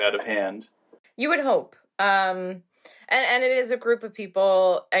vote out of hand. You would hope. And it is a group of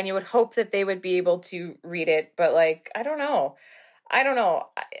people, and you would hope that they would be able to read it, but I don't know. I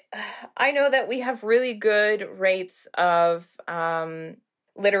know that we have really good rates of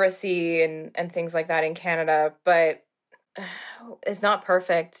literacy and things like that in Canada, but it's not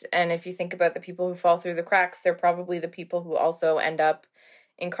perfect. And if you think about the people who fall through the cracks, they're probably the people who also end up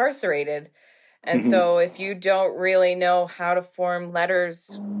incarcerated. And so if you don't really know how to form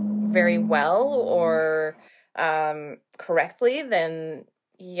letters very well or correctly, then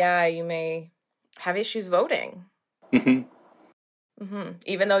you may have issues voting.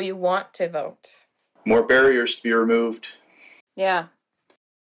 Even though you want to vote. More barriers to be removed. Yeah.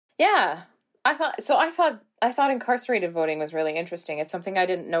 I thought incarcerated voting was really interesting. It's something I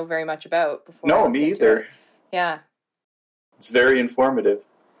didn't know very much about before. No, me either. Yeah. It's very informative.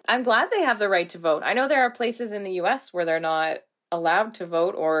 I'm glad they have the right to vote. I know there are places in the US where they're not allowed to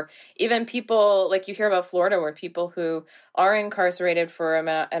vote, or even people, like you hear about Florida, where people who are incarcerated for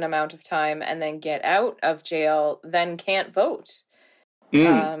an amount of time and then get out of jail then can't vote.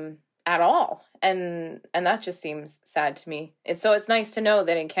 At all, and that just seems sad to me. It's nice to know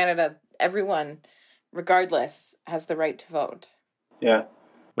that in Canada, everyone, regardless, has the right to vote. Yeah,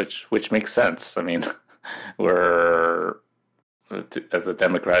 which makes sense. I mean, we're as a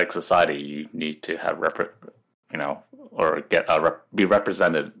democratic society, you need to have or be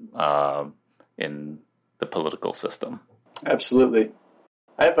represented in the political system. Absolutely.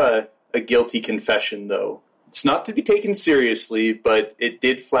 I have a guilty confession, though. It's not to be taken seriously, but it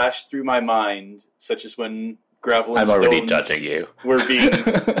did flash through my mind, such as when Gravel and Stones... I'm already judging you. ...were being...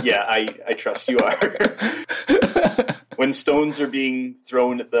 Yeah, I trust you are. When stones are being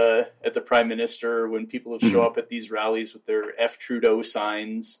thrown at the Prime Minister, when people show up at these rallies with their F. Trudeau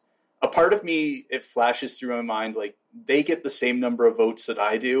signs, a part of me, it flashes through my mind, like, they get the same number of votes that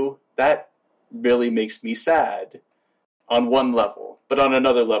I do. That really makes me sad on one level. But on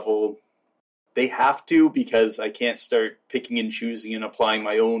another level, they have to, because I can't start picking and choosing and applying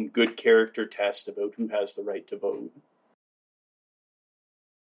my own good character test about who has the right to vote.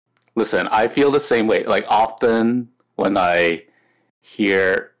 Listen, I feel the same way. Like, often when I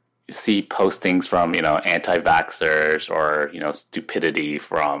see postings from, anti-vaxxers or, stupidity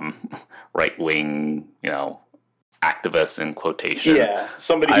from right-wing, activists in quotation. Yeah,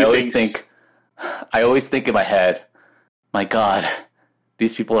 somebody I who I always think in my head, my God,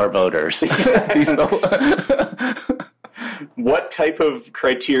 these people are voters. What type of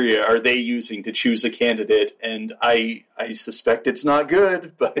criteria are they using to choose a candidate? And I suspect it's not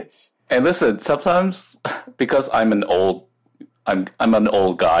good, but... And listen, sometimes, because I'm an old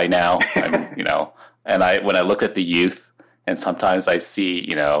guy now, and when I look at the youth, and sometimes I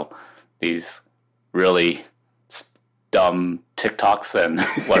see, these really dumb TikToks and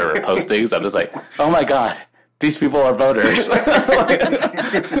whatever postings, I'm just like, oh my God, these people are voters.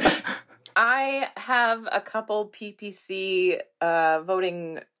 I have a couple PPC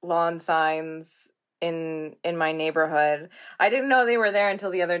voting lawn signs in my neighborhood. I didn't know they were there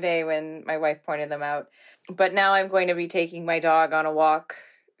until the other day when my wife pointed them out. But now I'm going to be taking my dog on a walk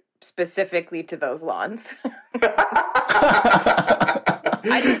specifically to those lawns. To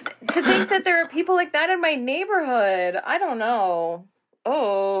think that there are people like that in my neighborhood. I don't know.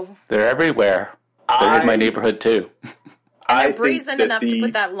 Oh. They're everywhere. They're in my neighborhood too. And they're brazen enough to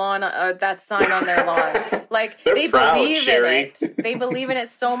put that that sign on their lawn. Like, they believe in it. They believe in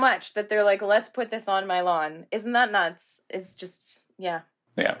it so much that they're like, let's put this on my lawn. Isn't that nuts? It's just, yeah.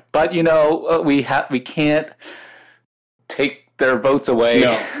 Yeah. But, we can't take their votes away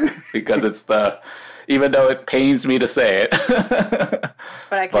because it's even though it pains me to say it.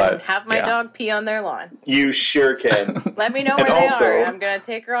 But I can have my dog pee on their lawn. You sure can. Let me know where they are. I'm going to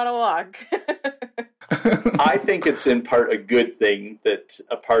take her on a walk. I think it's in part a good thing that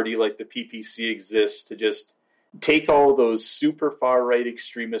a party like the PPC exists to just take all those super far-right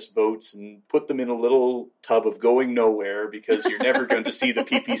extremist votes and put them in a little tub of going nowhere, because you're never going to see the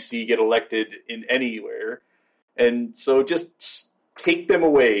PPC get elected in anywhere. And so just take them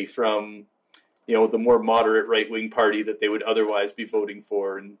away from, the more moderate right-wing party that they would otherwise be voting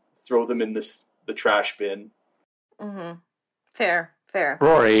for, and throw them in the trash bin. Mm-hmm. Fair.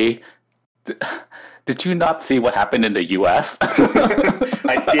 Rory, did you not see what happened in the U.S.?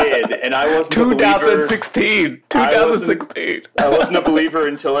 I did, and I wasn't 2016. 2016. I wasn't a believer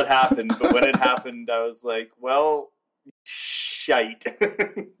until it happened, but when it happened, I was like, well, shite.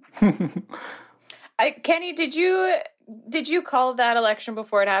 Kenny, did you call that election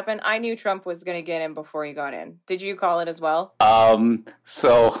before it happened? I knew Trump was going to get in before he got in. Did you call it as well? I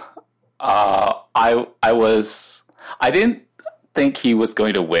didn't think he was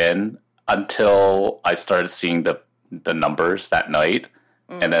going to win until I started seeing the numbers that night.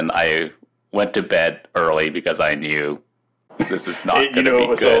 And then I went to bed early because I knew this is not going to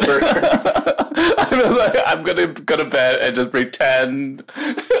be good. Over. I was like, I'm going to go to bed and just pretend.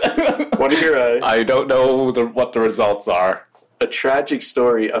 Want to hear I don't know what the results are. A tragic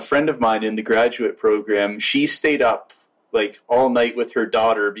story. A friend of mine in the graduate program, she stayed up like all night with her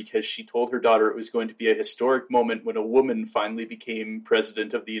daughter because she told her daughter it was going to be a historic moment when a woman finally became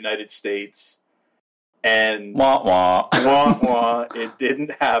president of the United States. And wah wah. Wah wah. It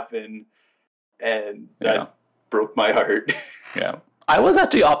didn't happen. And that broke my heart. Yeah. I was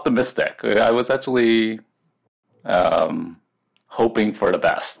actually optimistic. I was actually hoping for the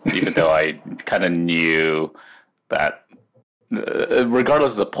best, even though I kind of knew that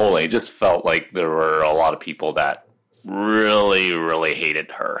regardless of the polling, it just felt like there were a lot of people that really, really hated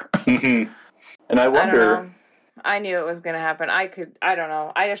her. And I wonder... I knew it was going to happen. I don't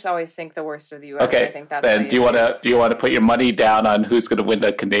know. I just always think the worst of the U.S. Okay. I think that's then do you want to put your money down on who's going to win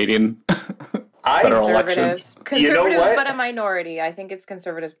the Canadian federal election? Conservatives, but a minority. I think it's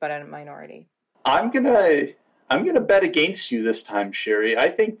conservatives, but a minority. I'm gonna bet against you this time, Sherry. I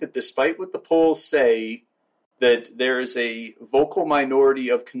think that despite what the polls say, that there is a vocal minority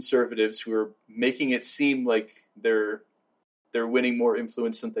of conservatives who are making it seem like they're winning more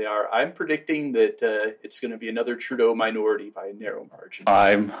influence than they are. I'm predicting that it's going to be another Trudeau minority by a narrow margin.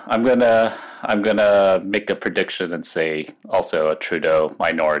 I'm gonna make a prediction and say also a Trudeau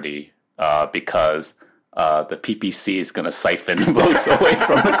minority because the PPC is going to siphon votes away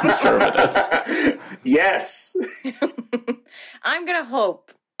from the Conservatives. Yes. I'm gonna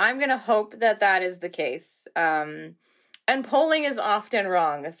hope that is the case. And polling is often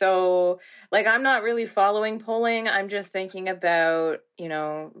wrong. So, like, I'm not really following polling. I'm just thinking about,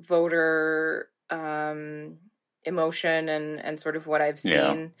 voter emotion and sort of what I've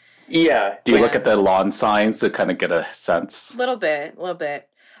seen. Yeah. Do you look at the lawn signs to kind of get a sense? A little bit.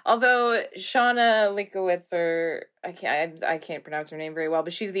 Although Shauna Likowitz, or I can't pronounce her name very well,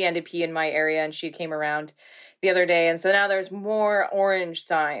 but she's the NDP in my area, and she came around the other day, and so now there's more orange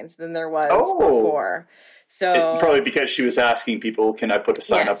signs than there was before. So probably because she was asking people, "Can I put a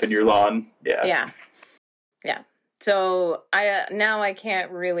sign up in your lawn?" Yeah. So I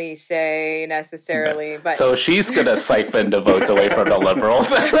can't really say necessarily, but so she's gonna siphon the votes away from the Liberals.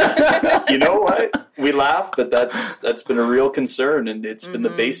 You know what? We laugh, but that's been a real concern, and it's been the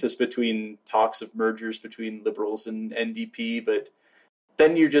basis between talks of mergers between Liberals and NDP. But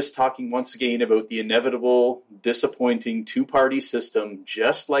then you're just talking once again about the inevitable, disappointing two-party system,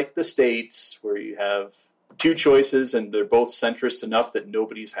 just like the States, where you have two choices and they're both centrist enough that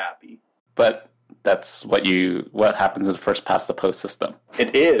nobody's happy. But that's what happens in the first past the post system.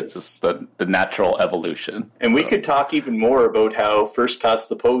 It is. It's just the natural evolution. And we could talk even more about how first past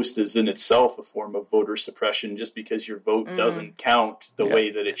the post is in itself a form of voter suppression, just because your vote doesn't count the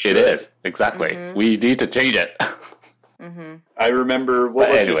way that it should. It is, exactly. We need to change it. I remember,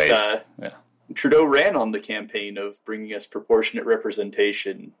 Trudeau ran on the campaign of bringing us proportionate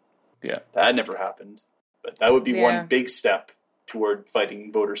representation. Yeah. That never happened. But that would be one big step toward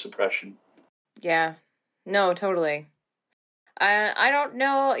fighting voter suppression. Yeah. No, totally. I don't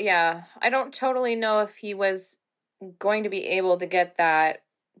know. Yeah. I don't totally know if he was going to be able to get that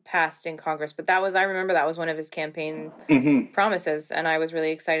passed in Congress, but I remember that was one of his campaign promises, and I was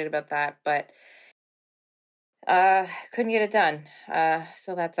really excited about that, but couldn't get it done.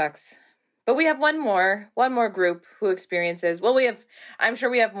 So that sucks. But we have one more group who experiences, I'm sure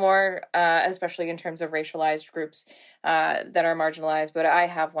we have more, especially in terms of racialized groups that are marginalized, but I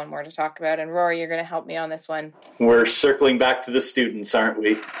have one more to talk about. And Rory, you're going to help me on this one. We're circling back to the students, aren't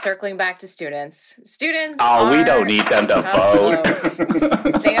we? Circling back to students. Students we don't need them to vote.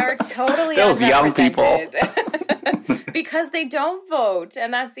 They are totally those young people. Because they don't vote,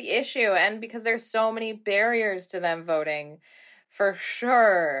 and that's the issue. And because there's so many barriers to them voting, for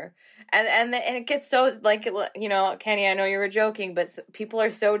sure. And it gets so, like, Kenny, I know you were joking, but people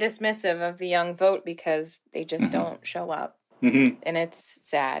are so dismissive of the young vote because they just don't show up. And it's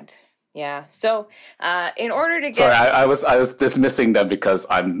sad. Yeah. So, in order to get... Sorry, I was dismissing them because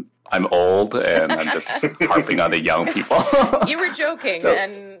I'm old and I'm just harping on the young people. You were joking,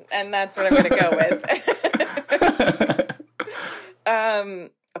 and that's what I'm going to go with.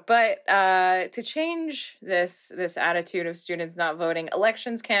 But to change this attitude of students not voting,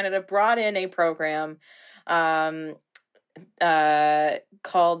 Elections Canada brought in a program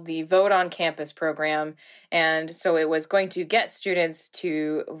called the Vote on Campus program, and so it was going to get students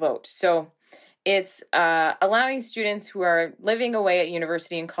to vote. So it's allowing students who are living away at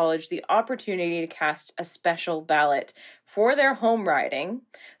university and college the opportunity to cast a special ballot for their home riding.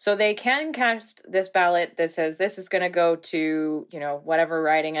 So they can cast this ballot that says this is going to go to, whatever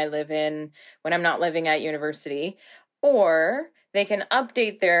riding I live in when I'm not living at university, or they can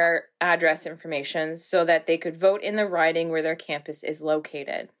update their address information so that they could vote in the riding where their campus is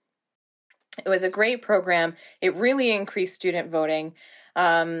located. It was a great program. It really increased student voting.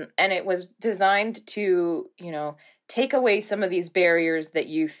 And it was designed to, take away some of these barriers that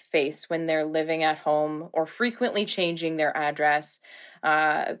youth face when they're living at home or frequently changing their address.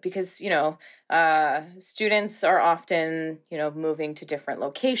 Because, students are often, moving to different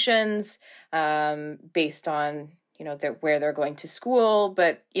locations based on, where they're going to school.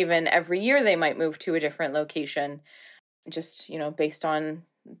 But even every year they might move to a different location just, based on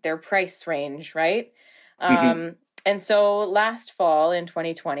their price range, right? And so last fall in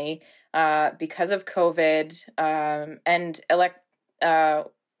 2020, because of COVID and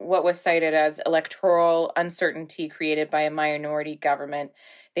what was cited as electoral uncertainty created by a minority government,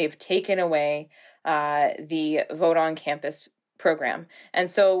 they've taken away the Vote on Campus program. And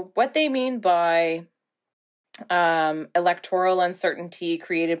so what they mean by electoral uncertainty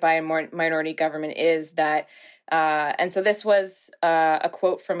created by a minority government is that, and so this was a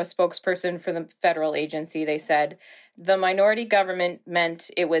quote from a spokesperson for the federal agency. They said, the minority government meant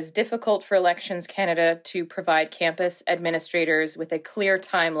it was difficult for Elections Canada to provide campus administrators with a clear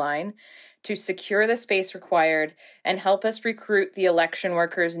timeline to secure the space required and help us recruit the election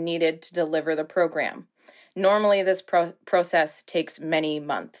workers needed to deliver the program. Normally, this process takes many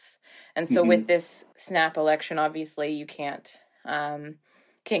months. And so with this snap election, obviously, you can't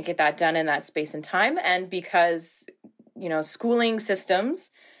get that done in that space and time. And because, schooling systems,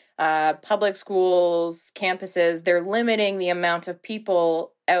 public schools, campuses, they're limiting the amount of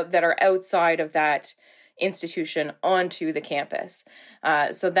people that are outside of that institution onto the campus.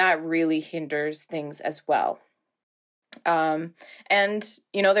 So that really hinders things as well. And,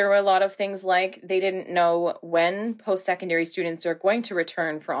 there were a lot of things like they didn't know when post-secondary students are going to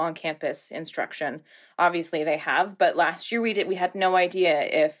return for on-campus instruction. Obviously they have, but last year we had no idea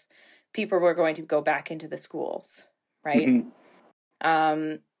if people were going to go back into the schools, right?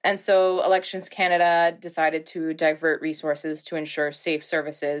 And so Elections Canada decided to divert resources to ensure safe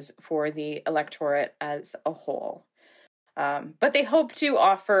services for the electorate as a whole. But they hope to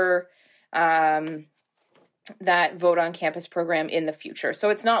offer that Vote on Campus program in the future. So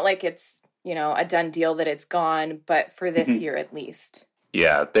it's not like it's, a done deal that it's gone, but for this year at least.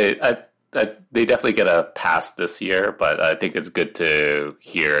 Yeah, they definitely get a pass this year, but I think it's good to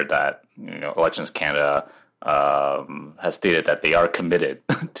hear that, Elections Canada has stated that they are committed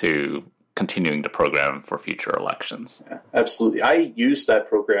to continuing the program for future elections. Yeah, absolutely. I used that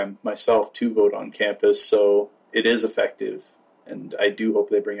program myself to vote on campus, so it is effective, and I do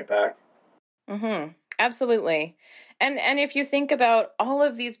hope they bring it back. Absolutely. And if you think about all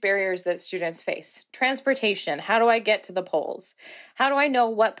of these barriers that students face, transportation, how do I get to the polls? How do I know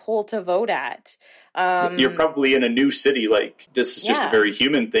what poll to vote at? You're probably in a new city, like this is just a very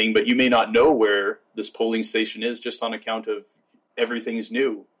human thing, but you may not know where this polling station is just on account of everything's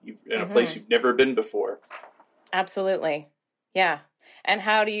new. In a place you've never been before. Absolutely. Yeah. And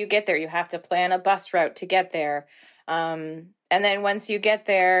how do you get there? You have to plan a bus route to get there. And then once you get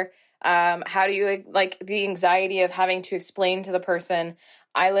there, how do you, the anxiety of having to explain to the person,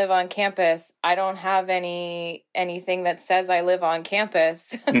 I live on campus. I don't have anything that says I live on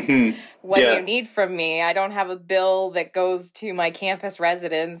campus. What do you need from me? I don't have a bill that goes to my campus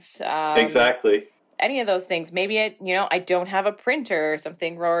residence. Exactly. Any of those things. Maybe I don't have a printer or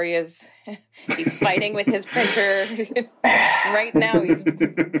something. Rory he's fighting with his printer right now. He's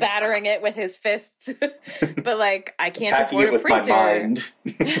battering it with his fists. But I can't attacking afford a with printer. My mind.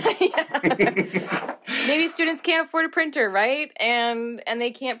 Maybe students can't afford a printer, right? And they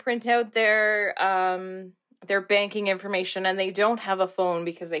can't print out their banking information, and they don't have a phone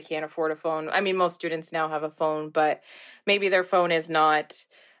because they can't afford a phone. I mean, most students now have a phone, but maybe their phone is not.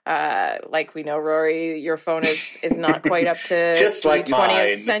 Like we know, Rory, your phone is not quite up to just the like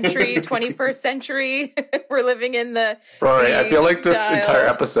 20th century, 21st century. We're living in the Rory. I feel like this entire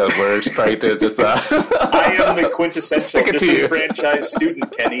episode we're trying to just. I am the quintessential disenfranchised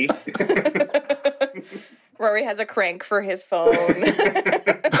student, Kenny. Rory has a crank for his phone.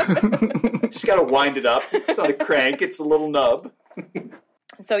 Just gotta wind it up. It's not a crank; it's a little nub.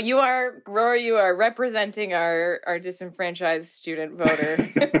 So Rory, you are representing our disenfranchised student voter.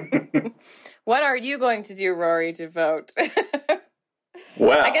 What are you going to do, Rory, to vote?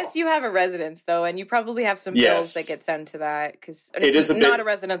 Well, I guess you have a residence, though, and you probably have some bills that get sent to that. Because it is not a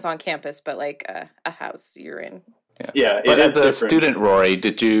residence on campus, but a house you're in. Yeah, but as a student, Rory,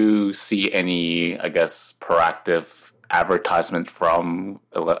 did you see any, I guess, proactive advertisement from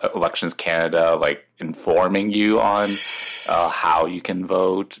Elections Canada, informing you on how you can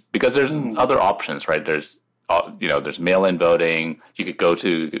vote? Because there's other options, right? There's mail-in voting. You could go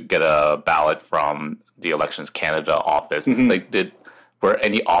to get a ballot from the Elections Canada office. Were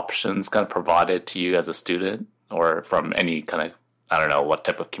any options kind of provided to you as a student, or from any kind of, I don't know, what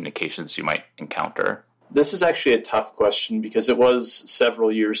type of communications you might encounter? This is actually a tough question because it was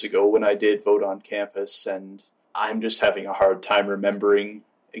several years ago when I did vote on campus, and I'm just having a hard time remembering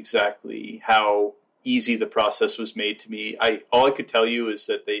exactly how easy the process was made to me. All I could tell you is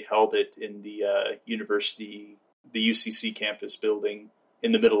that they held it in the university, the UCC campus building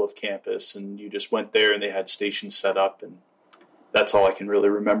in the middle of campus, and you just went there and they had stations set up, and that's all I can really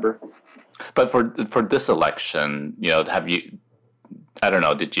remember. But for this election, have you, I don't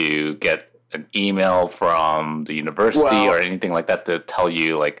know, did you get an email from the university or anything like that to tell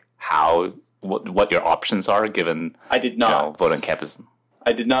you what your options are given? I did not vote on campus.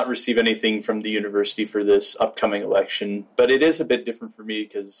 I did not receive anything from the university for this upcoming election, but it is a bit different for me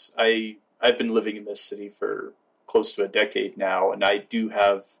because I I've been living in this city for close to a decade now, and I do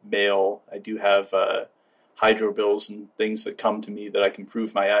have mail. I do have hydro bills and things that come to me that I can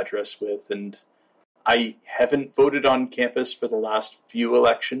prove my address with. And I haven't voted on campus for the last few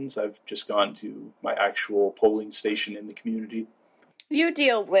elections. I've just gone to my actual polling station in the community. You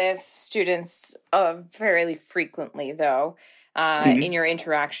deal with students fairly frequently, though, in your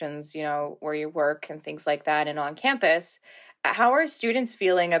interactions, where you work and things like that and on campus. How are students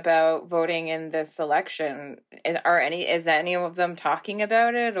feeling about voting in this election? Is any of them talking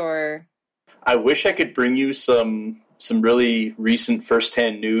about it, or? I wish I could bring you some really recent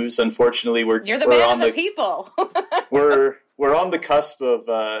firsthand news. Unfortunately, you're the man of the people. we're on the cusp of,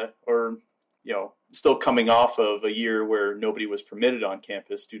 still coming off of a year where nobody was permitted on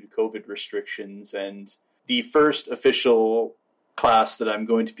campus due to COVID restrictions, and the first official class that I'm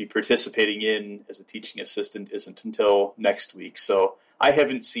going to be participating in as a teaching assistant isn't until next week. So I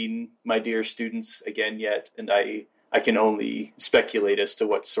haven't seen my dear students again yet, and I can only speculate as to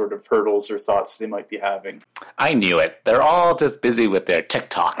what sort of hurdles or thoughts they might be having. I knew it. They're all just busy with their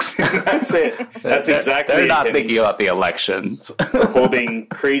TikToks. That's it. That's exactly it. They're not thinking about the elections. We're holding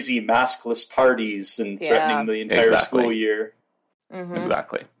crazy maskless parties and threatening the entire school year. Mm-hmm.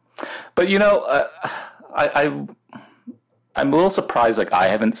 Exactly. But, I'm a little surprised. Like, I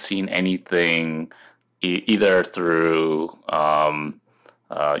haven't seen anything either through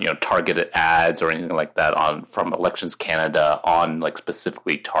targeted ads or anything like that from Elections Canada on like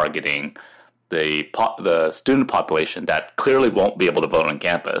specifically targeting the student population that clearly won't be able to vote on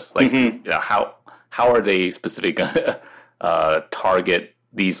campus. Like, how are they specifically going to target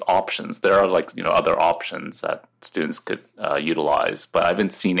these options? There are other options that students could utilize, but I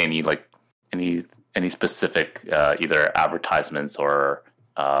haven't seen any specific either advertisements or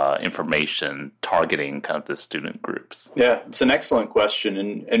information targeting kind of the student groups. Yeah, it's an excellent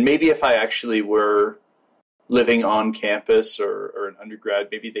question. And maybe if I actually were living on campus or an undergrad,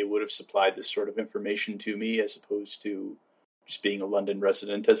 maybe they would have supplied this sort of information to me as opposed to just being a London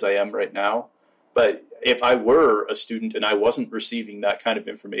resident as I am right now. But if I were a student and I wasn't receiving that kind of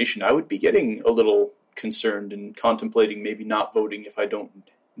information, I would be getting a little concerned and contemplating maybe not voting if I don't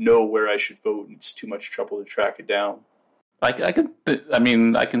know where I should vote and it's too much trouble to track it down. I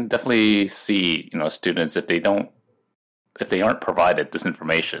can definitely see, students, if they aren't provided this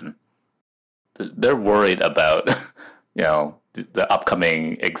information, they're worried about, the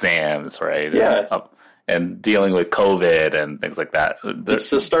upcoming exams, right? Yeah. And dealing with COVID and things like that. It's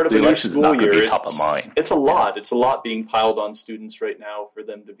the start of a new school year. Be top of mind. It's a lot. It's a lot being piled on students right now for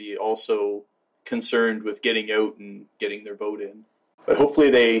them to be also concerned with getting out and getting their vote in. But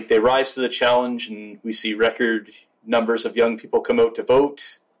hopefully they rise to the challenge and we see record numbers of young people come out to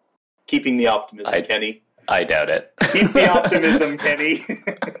vote. Keeping the optimism, Kenny. I doubt it. Keep the optimism, Kenny.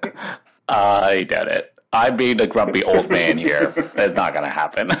 I doubt it. I'm being a grumpy old man here. It's not going to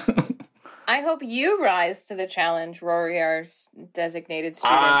happen. I hope you rise to the challenge, Rory, our designated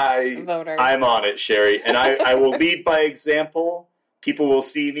student voter. I'm on it, Sherry. And I will lead by example. People will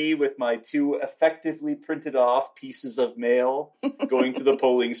see me with my 2 effectively printed off pieces of mail going to the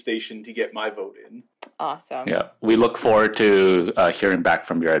polling station to get my vote in. Awesome. Yeah, we look forward to hearing back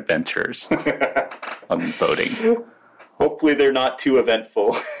from your adventures on voting. Hopefully they're not too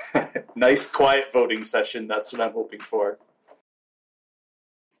eventful. Nice, quiet voting session. That's what I'm hoping for.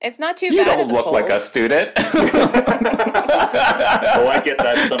 It's not too you bad. You don't look like a student. Oh, I get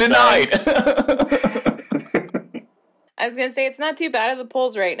that sometimes. Denied. I was gonna say it's not too bad at the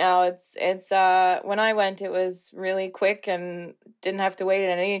polls right now. It's when I went, it was really quick and didn't have to wait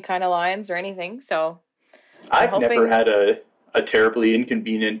in any kind of lines or anything. So I've never had a terribly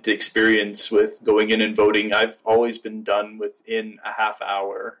inconvenient experience with going in and voting. I've always been done within a half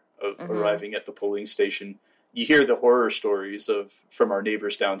hour of arriving at the polling station. You hear the horror stories from our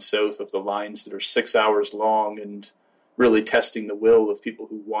neighbors down south of the lines that are 6 hours long and really testing the will of people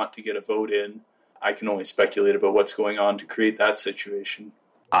who want to get a vote in. I can only speculate about what's going on to create that situation.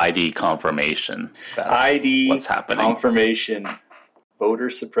 ID confirmation. That's what's happening. Confirmation.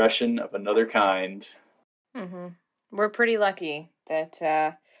 Voter suppression of another kind. Mm-hmm. We're pretty lucky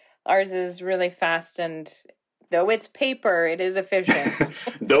that ours is really fast, and though it's paper, it is efficient.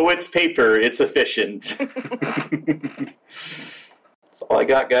 Though it's paper, it's efficient. That's all I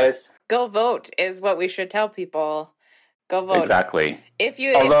got, guys. Go vote is what we should tell people. Go vote. Exactly. If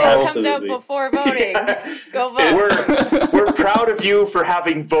this comes out before voting, go vote. We're proud of you for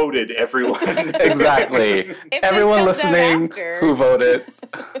having voted, everyone. Exactly. Everyone listening who voted.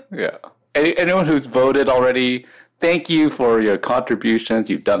 Yeah. Anyone who's voted already, thank you for your contributions.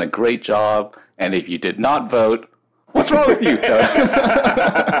 You've done a great job. And if you did not vote, What's wrong with you?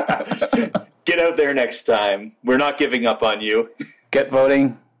 Get out there next time. We're not giving up on you. Get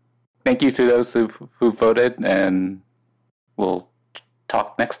voting. Thank you to those who voted, and we'll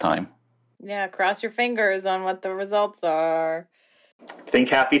talk next time. Yeah, cross your fingers on what the results are. Think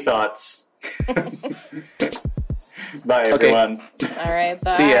happy thoughts. Bye, everyone. All right,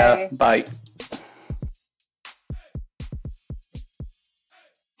 bye. See ya. Bye.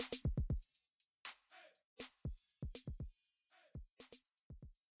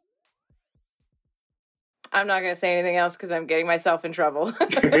 I'm not going to say anything else because I'm getting myself in trouble.